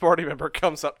 the fifth party member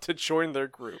comes up to join their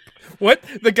group. What?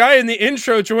 The guy in the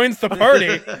intro joins the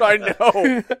party. I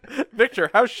know. Victor,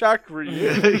 how shocked were you?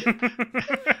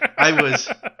 I was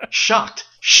shocked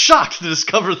to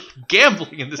discover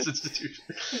gambling in this institution.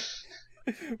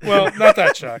 Well, not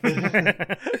that shocked.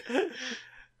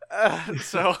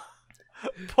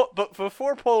 But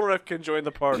before Polnareff can join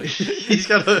the party, He's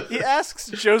got he asks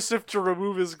Joseph to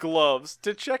remove his gloves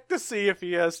to check to see if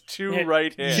he has two Yeah.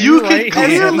 right hands. You Right can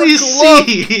hand. clearly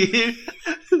see.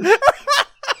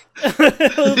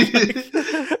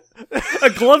 A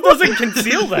glove doesn't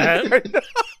conceal that.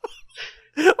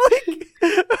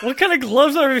 What kind of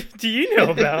gloves do you know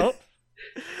about?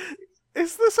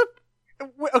 Is this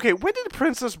okay? When did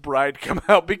Princess Bride come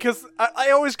out? Because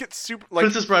I always get super like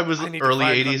Princess Bride was I need to early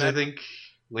find the 80s, I men- think.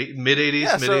 Late mid 80s,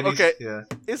 Yeah, mid so, 80s. okay. Yeah.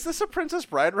 Is this a Princess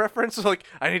Bride reference? Like,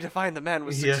 I need to find the man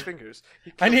with 6 Yeah. fingers.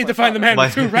 He I killed need my to find the father. man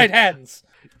with 2 right hands.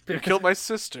 He killed my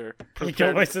sister. He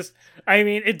killed my sister. I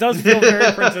mean, it does feel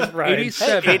very Princess Bride.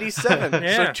 87. 87.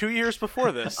 Yeah. So 2 years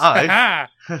before this. I Ah,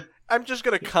 I'm just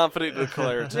gonna confidently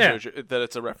declare it's Yeah. that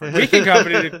it's a reference. we can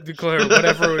confidently declare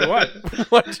whatever we want.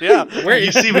 What? Yeah, We're,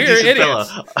 you seem a we're decent idiots.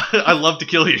 fella. I love to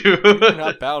kill you. we're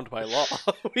not bound by law.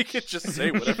 We could just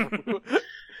say whatever.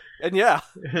 And yeah,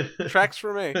 tracks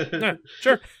for me. Yeah,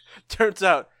 sure. Turns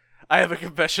out I have a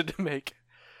confession to make.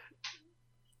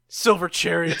 Silver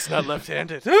Chariot's not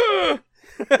left-handed.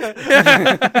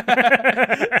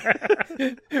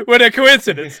 What a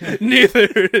coincidence! Neither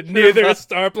is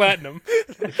Star Platinum.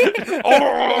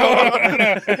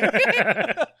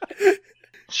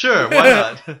 Sure, why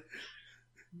not?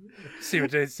 See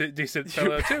what decent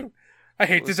fellow too. I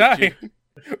hate to Listen, die.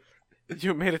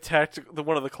 You made a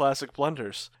one of the classic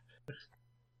blunders.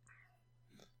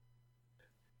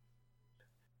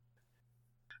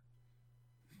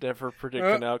 Never predict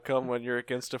an outcome when you're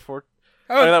against a fort.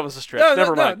 Oh, that was a stretch. No,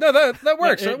 Never mind. No, that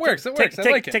works. It works. It works. I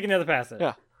like it. Take another pass at it.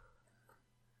 Yeah.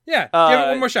 Yeah, give it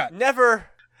one more shot. Never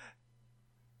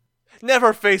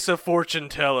face a fortune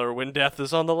teller when death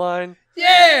is on the line.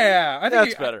 Yeah, I think That's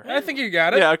you, better. I think you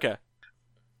got it. Yeah, okay.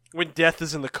 When death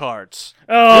is in the cards.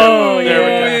 Oh, yeah. There we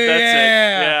go. That's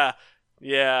yeah. it. Yeah.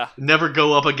 Yeah. Never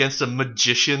go up against a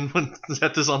magician when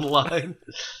that is on the line.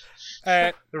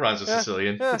 Uh, It rhymes with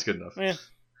Sicilian. yeah. That's good enough. Yeah.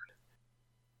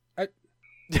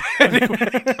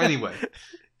 Anyway.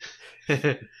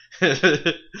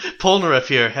 Polnareff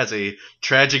here has a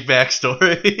tragic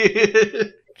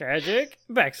backstory. Tragic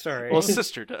backstory. Well,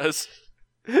 sister does.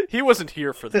 He wasn't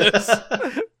here for this.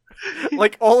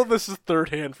 Like, all of this is third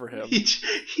hand for him.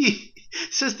 he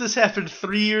says this happened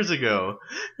 3 years ago.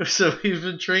 So he's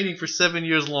been training for 7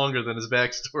 years longer than his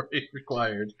backstory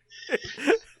required.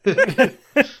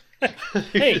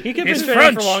 Hey, he could be He's training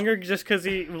French. for longer just because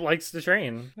he likes to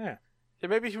train. yeah. Yeah,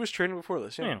 maybe he was training before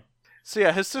this, yeah. Yeah. So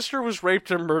yeah, his sister was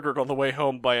raped and murdered on the way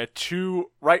home by a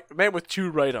man with 2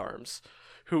 right arms,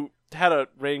 who had a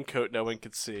raincoat no one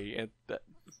could see, and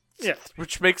Yeah.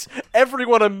 which makes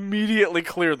everyone immediately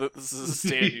clear that this is a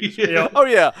stand user. Yeah. Oh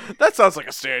yeah, that sounds like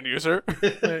a stand user.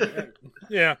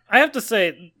 Yeah. I have to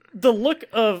say, the look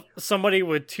of somebody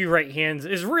with 2 right hands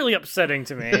is really upsetting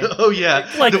to me. Oh yeah,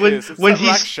 Like- when, It's when that he's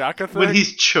Rakshaka thing. when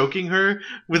he's choking her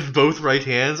with both right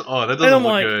hands. Oh, that And doesn't I'm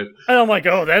look like, good. and I'm like,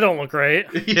 oh, that don't look right.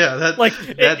 Yeah, that like,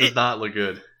 that does it- not look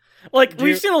good. Like,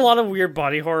 we've seen a lot of weird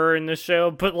body horror in this show,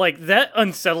 but, like, that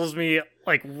unsettles me,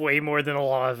 like, way more than a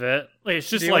lot of it. Like, it's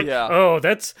just like, Yeah. oh,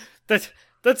 that's,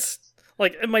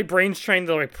 like, my brain's trying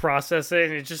to, like, process it,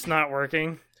 and it's just not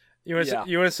working. You want to Yeah.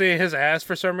 see, you want to see his ass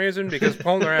for some reason because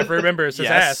Polnareff remembers his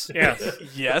Yes. ass. Yeah.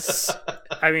 Yes.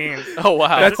 I mean, Oh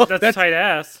wow. that's that's- tight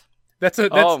ass. That's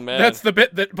Oh, man. that's the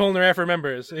bit that Polnareff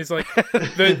remembers. He's like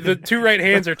the 2 right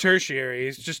hands are tertiary.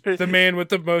 He's just the man with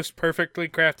the most perfectly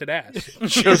crafted ass.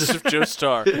 Joseph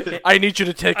Joestar. I need you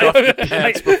to take off your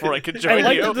pants before I can I join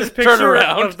like you. this Turn picture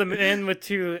around. of the man with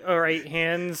 2 right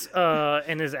hands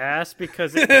and his ass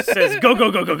because it says go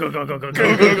go go go go go go go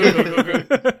go go go go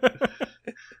go go.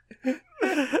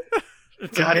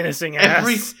 It's a menacing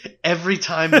ass. Every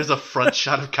time there's a front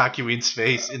shot of Kakyoin's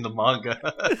face in the manga.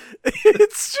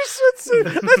 That's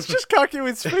just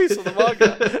Kakyoin's face on the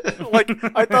manga. Like,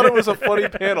 I thought it was a funny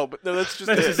panel, but no, that's just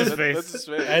That's it. just his face. That's his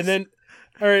face. And then,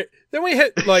 all right, then we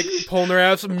hit like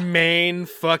Polnareff's main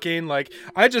fucking like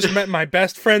I just met my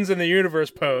best friends in the universe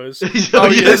pose. oh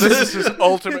yeah, this is his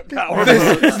ultimate power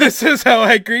mode. This is how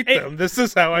I greet them. This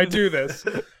is how I do this.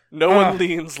 No one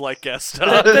leans like Gaston.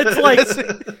 That's like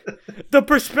the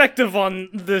perspective on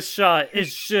this shot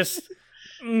is just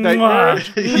mwah,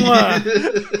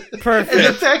 mwah. Perfect. And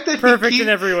the fact that Perfect he in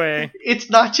every way. It's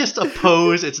not just a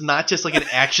pose. It's not just like an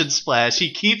action splash.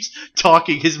 He keeps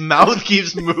talking. His mouth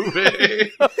keeps moving.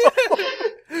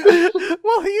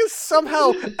 Well, he is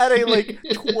somehow at a like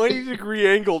 20-degree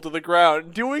angle to the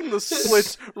ground, doing the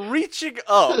splits, reaching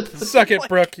up. Suck it,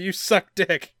 Brooke. You suck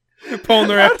dick.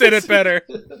 Polnareff did it better.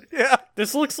 Yeah.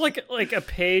 This looks like a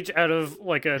page out of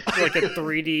like a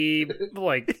 3D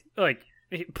like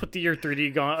put your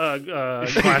 3D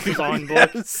glasses on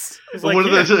book. Yes. It's like, One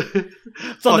of here, those.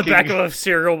 it's on the back of a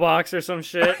cereal box or some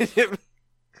shit.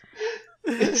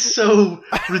 It's so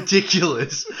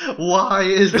ridiculous. Why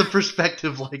is the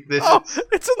perspective like this? Oh,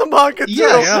 it's in the manga too.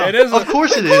 Yes, Yeah, it is. of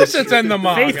course it Of course is. it's in the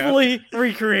manga. Faithfully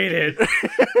recreated.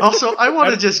 Also, I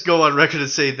want to just go on record and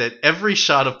say that every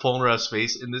shot of Polnareff's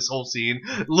face in this whole scene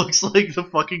looks like the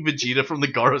fucking Vegeta from the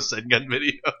Garo Sengun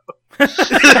video.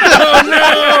 Oh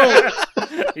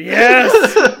no!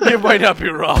 Yes. You might not be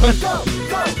wrong.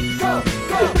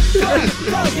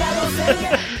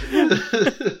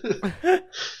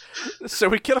 So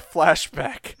we get a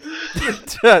flashback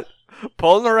to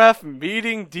Polnareff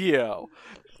meeting Dio,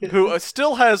 who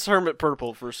still has Hermit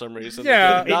Purple for some reason.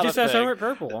 Yeah, He Not just a has thing. Hermit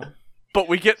Purple. But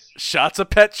we get shots of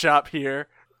Pet Shop here.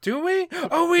 Do we?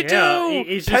 Oh, we Yeah, do.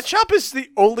 he's Pet just Shop is the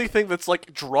only thing that's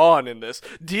like drawn in this.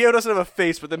 Dio doesn't have a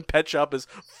face, but then Pet Shop is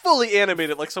fully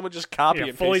animated, like someone just copied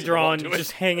and fully pasted him drawn, onto it.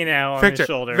 just hanging out on Victor, his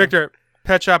shoulder. Victor,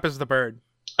 Pet Shop is the bird.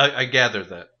 I gathered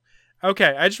that.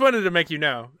 Okay, I just wanted to make you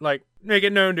know, like, make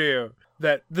it known to you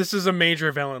that this is a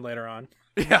major villain later on.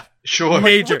 Yeah, Sure.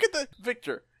 Major. look at the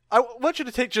Victor. I want you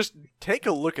to take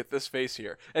a look at this face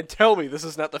here and tell me this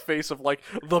is not the face of like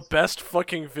the best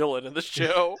fucking villain in the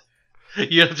show.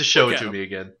 You have to show Look it at to him. me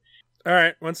again. All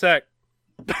right, one sec.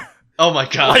 Oh my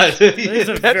god. He's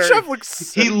a Pet very, Shop looks.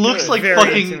 So He looks good. like very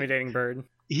fucking- intimidating bird.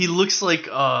 He looks like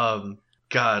Storm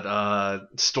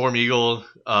Eagle,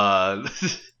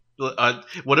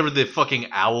 whatever the fucking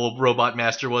owl robot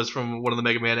master was from one of the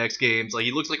Mega Man X games. Like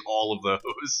he looks like all of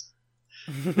those.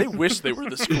 They wish they were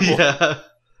this cool. Yeah.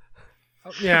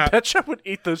 Yeah, Pet Shop would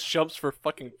eat those chumps for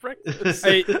fucking breakfast.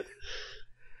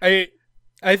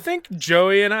 I think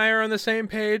Joey and I are on the same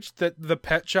page that the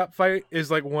Pet Shop fight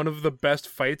is like one of the best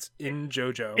fights in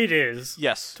JoJo. It is.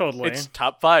 Yes, Totally. It's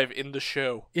top 5 in the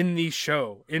show. in the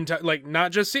show, like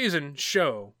not just season,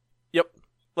 show. Yep,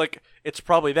 like it's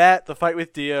probably that the fight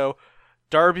with Dio,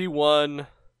 Darby 1,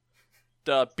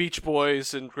 Beach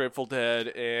Boys and Grateful Dead,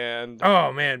 and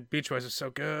Oh man, Beach Boys is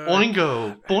so good.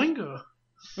 Boingo. Boingo.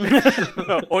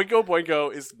 Oingo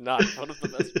Boingo is not one of the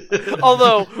best.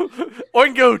 Although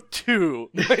Oingo 2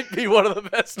 might be one of the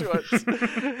best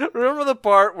ones. Remember the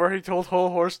part where he told Whole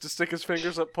Horse to stick his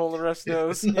fingers up Polnareff's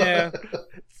nose? Yeah.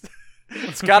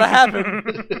 It's gotta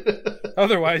happen.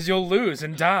 Otherwise, you'll lose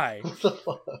and die.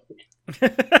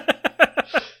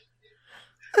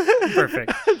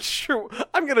 Perfect. I'm sure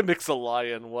I'm gonna mix a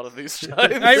lion one of these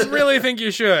times. I really think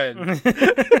you should.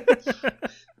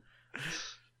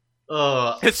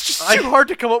 It's just too hard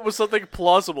to come up with something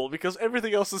plausible because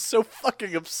everything else is so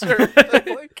fucking absurd.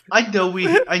 Like, I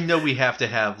know we have to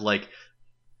have like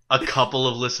a couple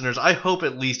of listeners. I hope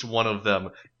at least one of them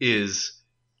is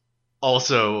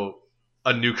also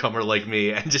a newcomer like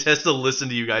me and just has to listen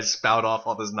to you guys spout off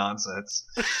all this nonsense.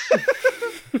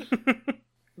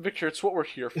 Victor, it's what we're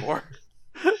here for.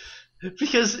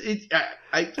 Because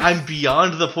I'm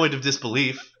beyond the point of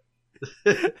disbelief.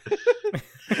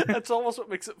 That's almost what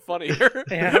makes it funnier.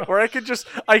 Yeah. Where I can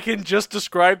just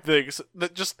describe things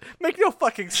that just make no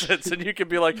fucking sense, and you can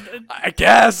be like, I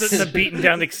guess. The beaten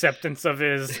down acceptance of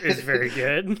is very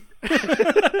good.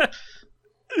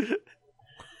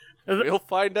 We'll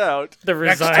find out. The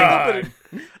Next resigned.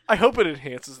 time. I hope it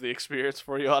enhances the experience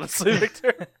for you, honestly,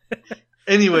 Victor.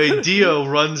 Anyway, Dio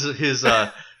runs his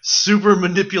super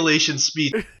manipulation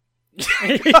speech.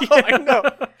 I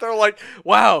know. They're like,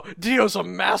 wow, Dio's a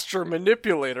master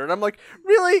manipulator. And I'm like,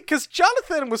 really? Because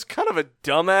Jonathan was kind of a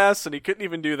dumbass and he couldn't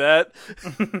even do that.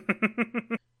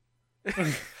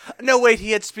 No, wait,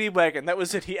 he had Speedwagon. That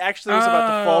was it. He actually was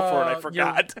about to fall for it. I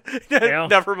forgot. Yeah.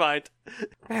 Never mind.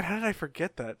 Man, how did I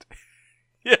forget that?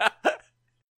 Yeah.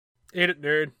 Eat it,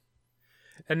 nerd.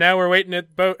 And now we're waiting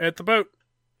at the boat.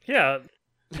 Yeah,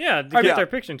 to Oh, get yeah. their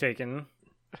picture taken.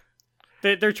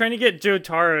 They're trying to get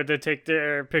Jotaro to take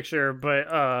their picture,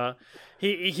 but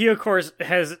he of course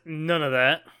has none of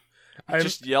that. He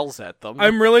just yells at them.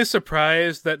 I'm really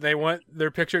surprised that they want their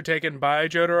picture taken by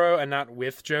Jotaro and not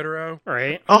with Jotaro.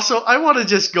 Right? Also, I want to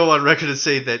just go on record and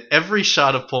say that every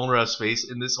shot of Polnareff's face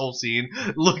in this whole scene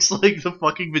looks like the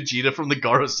fucking Vegeta from the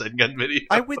Garo Sengun video.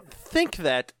 I would think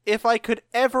that if I could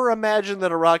ever imagine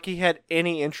that Araki had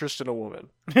any interest in a woman.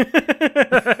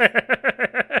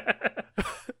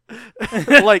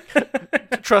 Like,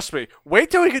 trust me,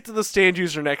 wait till we get to the stand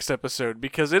user next episode,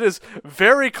 because it is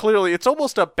very clearly, it's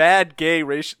almost a bad gay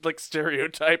racial, like,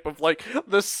 stereotype of, like,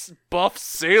 this buff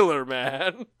sailor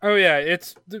man. Oh yeah,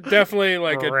 it's definitely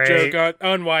like a Right. joke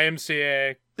on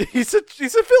YMCA. He's a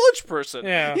village person.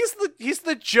 Yeah. He's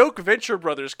the joke Venture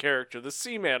Brothers character, the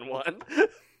Seaman one.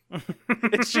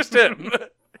 It's just him.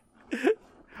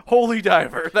 Holy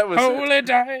Diver. That was it. Holy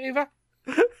diver.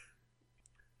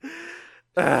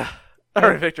 All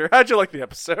right, Victor, how'd you like the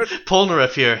episode?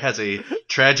 Polnareff here has a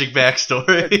tragic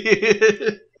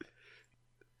backstory.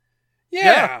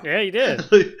 Yeah. Yeah, you did.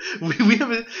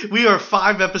 we are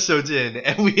 5 episodes in,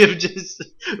 and we have just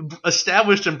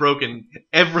established and broken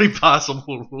every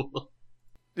possible rule.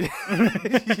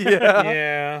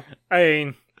 Yeah. I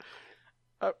mean,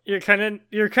 you're kind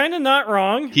of not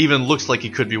wrong. He even looks like he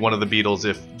could be one of the Beatles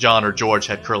if John or George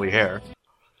had curly hair.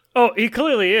 Oh, he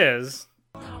clearly is.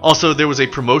 Also, there was a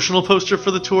promotional poster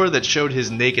for the tour that showed his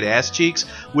naked ass cheeks,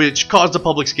 which caused a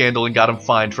public scandal and got him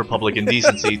fined for public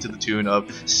indecency to the tune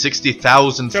of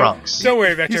 60,000 francs. Don't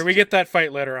worry, Victor. We get that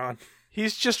fight later on.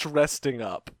 He's just resting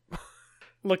up.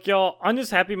 Look, y'all, I'm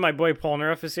just happy my boy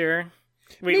Polnareff is here.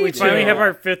 We Me finally too. have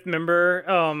our 5th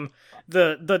member.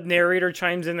 The narrator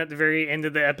chimes in at the very end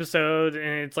of the episode,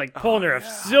 and it's like, Polnareff,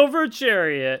 Silver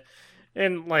Chariot.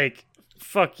 And, like,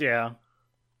 fuck yeah.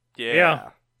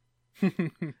 Yeah.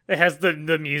 It has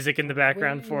the music in the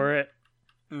background for it.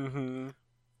 Mm-hmm.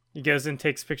 He goes and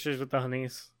takes pictures with the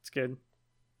honeys. It's good.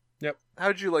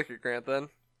 How'd you like it, Grant, then?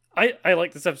 I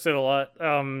like this episode a lot.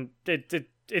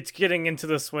 It's getting into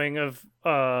the swing of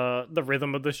the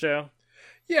rhythm of the show.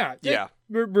 Yeah. Yeah.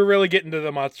 We're really getting to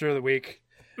the monster of the week.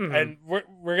 Mhm. And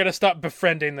we're going to stop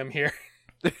befriending them here.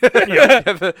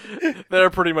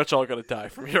 They're pretty much all gonna die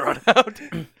from here on out.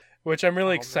 Which I'm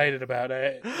really excited about.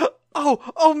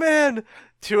 Oh man!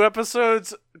 2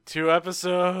 episodes.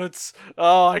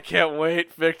 Oh, I can't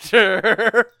wait,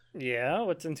 Victor. Yeah,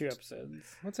 what's in 2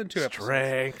 episodes? What's in 2 episodes?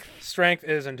 Strength. Strength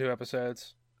is in 2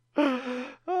 episodes.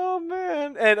 Oh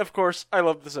man! And of course, I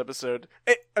love this episode.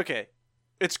 Okay,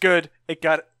 it's good. It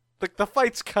got the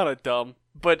fight's kind of dumb,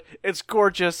 but it's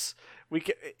gorgeous.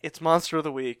 It's Monster of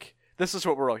the Week. This is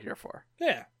what we're all here for.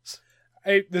 Yeah.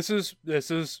 This is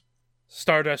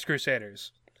Stardust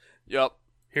Crusaders. Yup.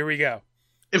 Here we go.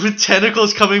 If with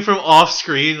tentacles coming from off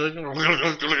screen,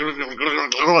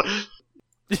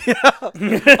 Yeah.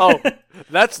 Oh,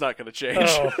 that's not gonna change.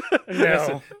 Oh,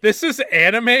 no. This is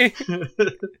anime.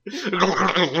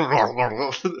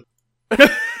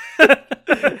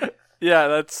 Yeah,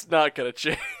 that's not gonna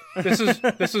change. This is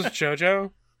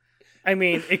JoJo. I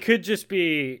mean, it could just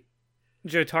be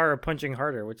Jotaro punching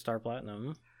harder with Star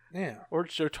Platinum. Yeah. Or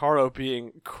Jotaro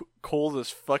being cold as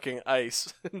fucking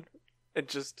ice. And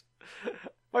just...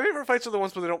 My favorite fights are the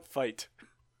ones where they don't fight.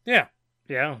 Yeah.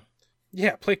 Yeah.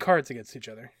 Yeah. Play cards against each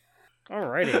other.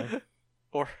 Alrighty.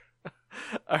 Or...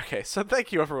 Okay, so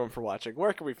thank you everyone for watching.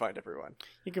 Where can we find everyone?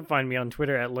 You can find me on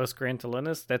Twitter at Los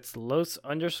Grantalunas. That's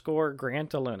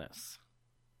Los_Grantalunas.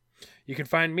 You can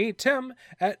find me, Tim,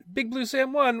 at Big Blue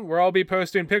Sam 1, where I'll be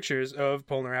posting pictures of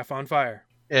Polnareff on fire.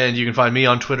 and you can find me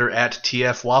on Twitter at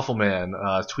TF Waffleman.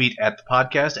 Tweet at the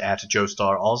podcast at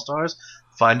Joestar Allstars.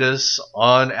 Find us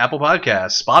on Apple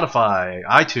Podcasts, Spotify,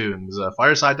 iTunes.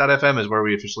 Fireside.fm is where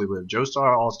we officially live.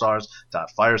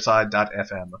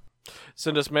 JoestarAllstars.fireside.fm.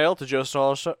 Send us mail to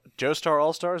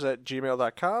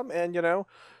joestarallstars@gmail.com. And, you know,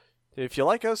 if you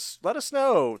like us, let us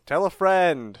know. Tell a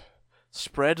friend.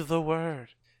 Spread the word.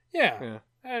 Yeah.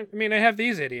 I mean, I have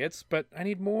these idiots, but I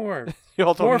need more. You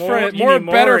all More don't friends. you More need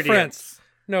more better idiots. friends.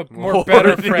 No, more More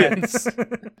better idiots.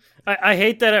 friends. I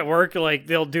hate that at work, like,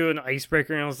 they'll do an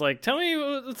icebreaker, and I was like, tell me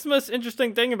what's the most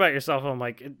interesting thing about yourself. I'm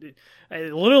like, I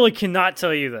literally cannot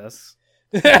tell you this.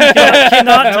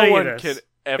 Cannot tell No you one this. can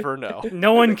ever know.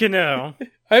 No one can know.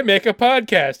 I make a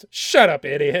podcast. Shut up,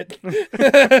 idiot.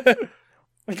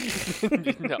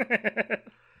 No.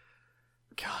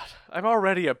 God, I'm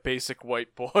already a basic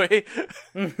white boy.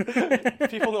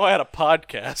 If people know I had a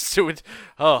podcast, it would...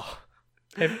 Oh,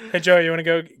 Hey, Joe, you want to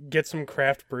go get some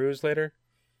craft brews later?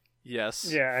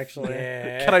 yes. Yeah, actually.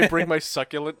 Yeah. Can I bring my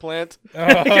succulent plant? Oh.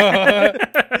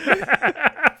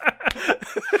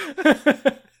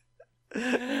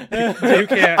 You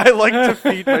can't. I like to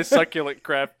feed my succulent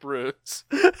craft brews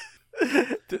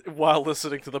while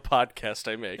listening to the podcast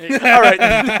I make. All right.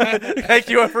 Thank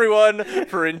you, everyone,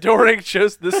 for enduring.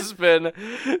 This has been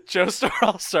Joestar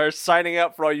All-Stars signing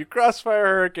out for all you Crossfire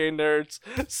Hurricane nerds.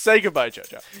 Say goodbye,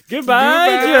 JoJo.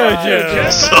 Goodbye,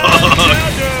 JoJo.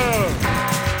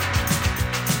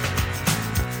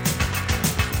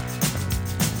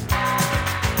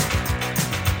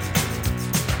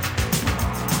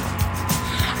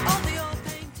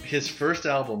 His first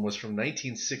album was from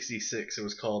 1966. It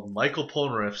was called Michael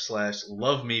Polnareff /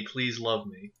 Love Me, Please Love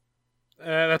Me.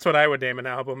 That's what I would name an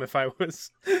album if I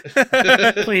was.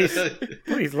 Please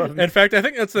love me. In fact, I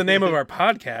think that's the name of our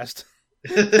podcast.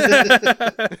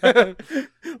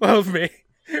 Love me,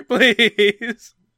 please.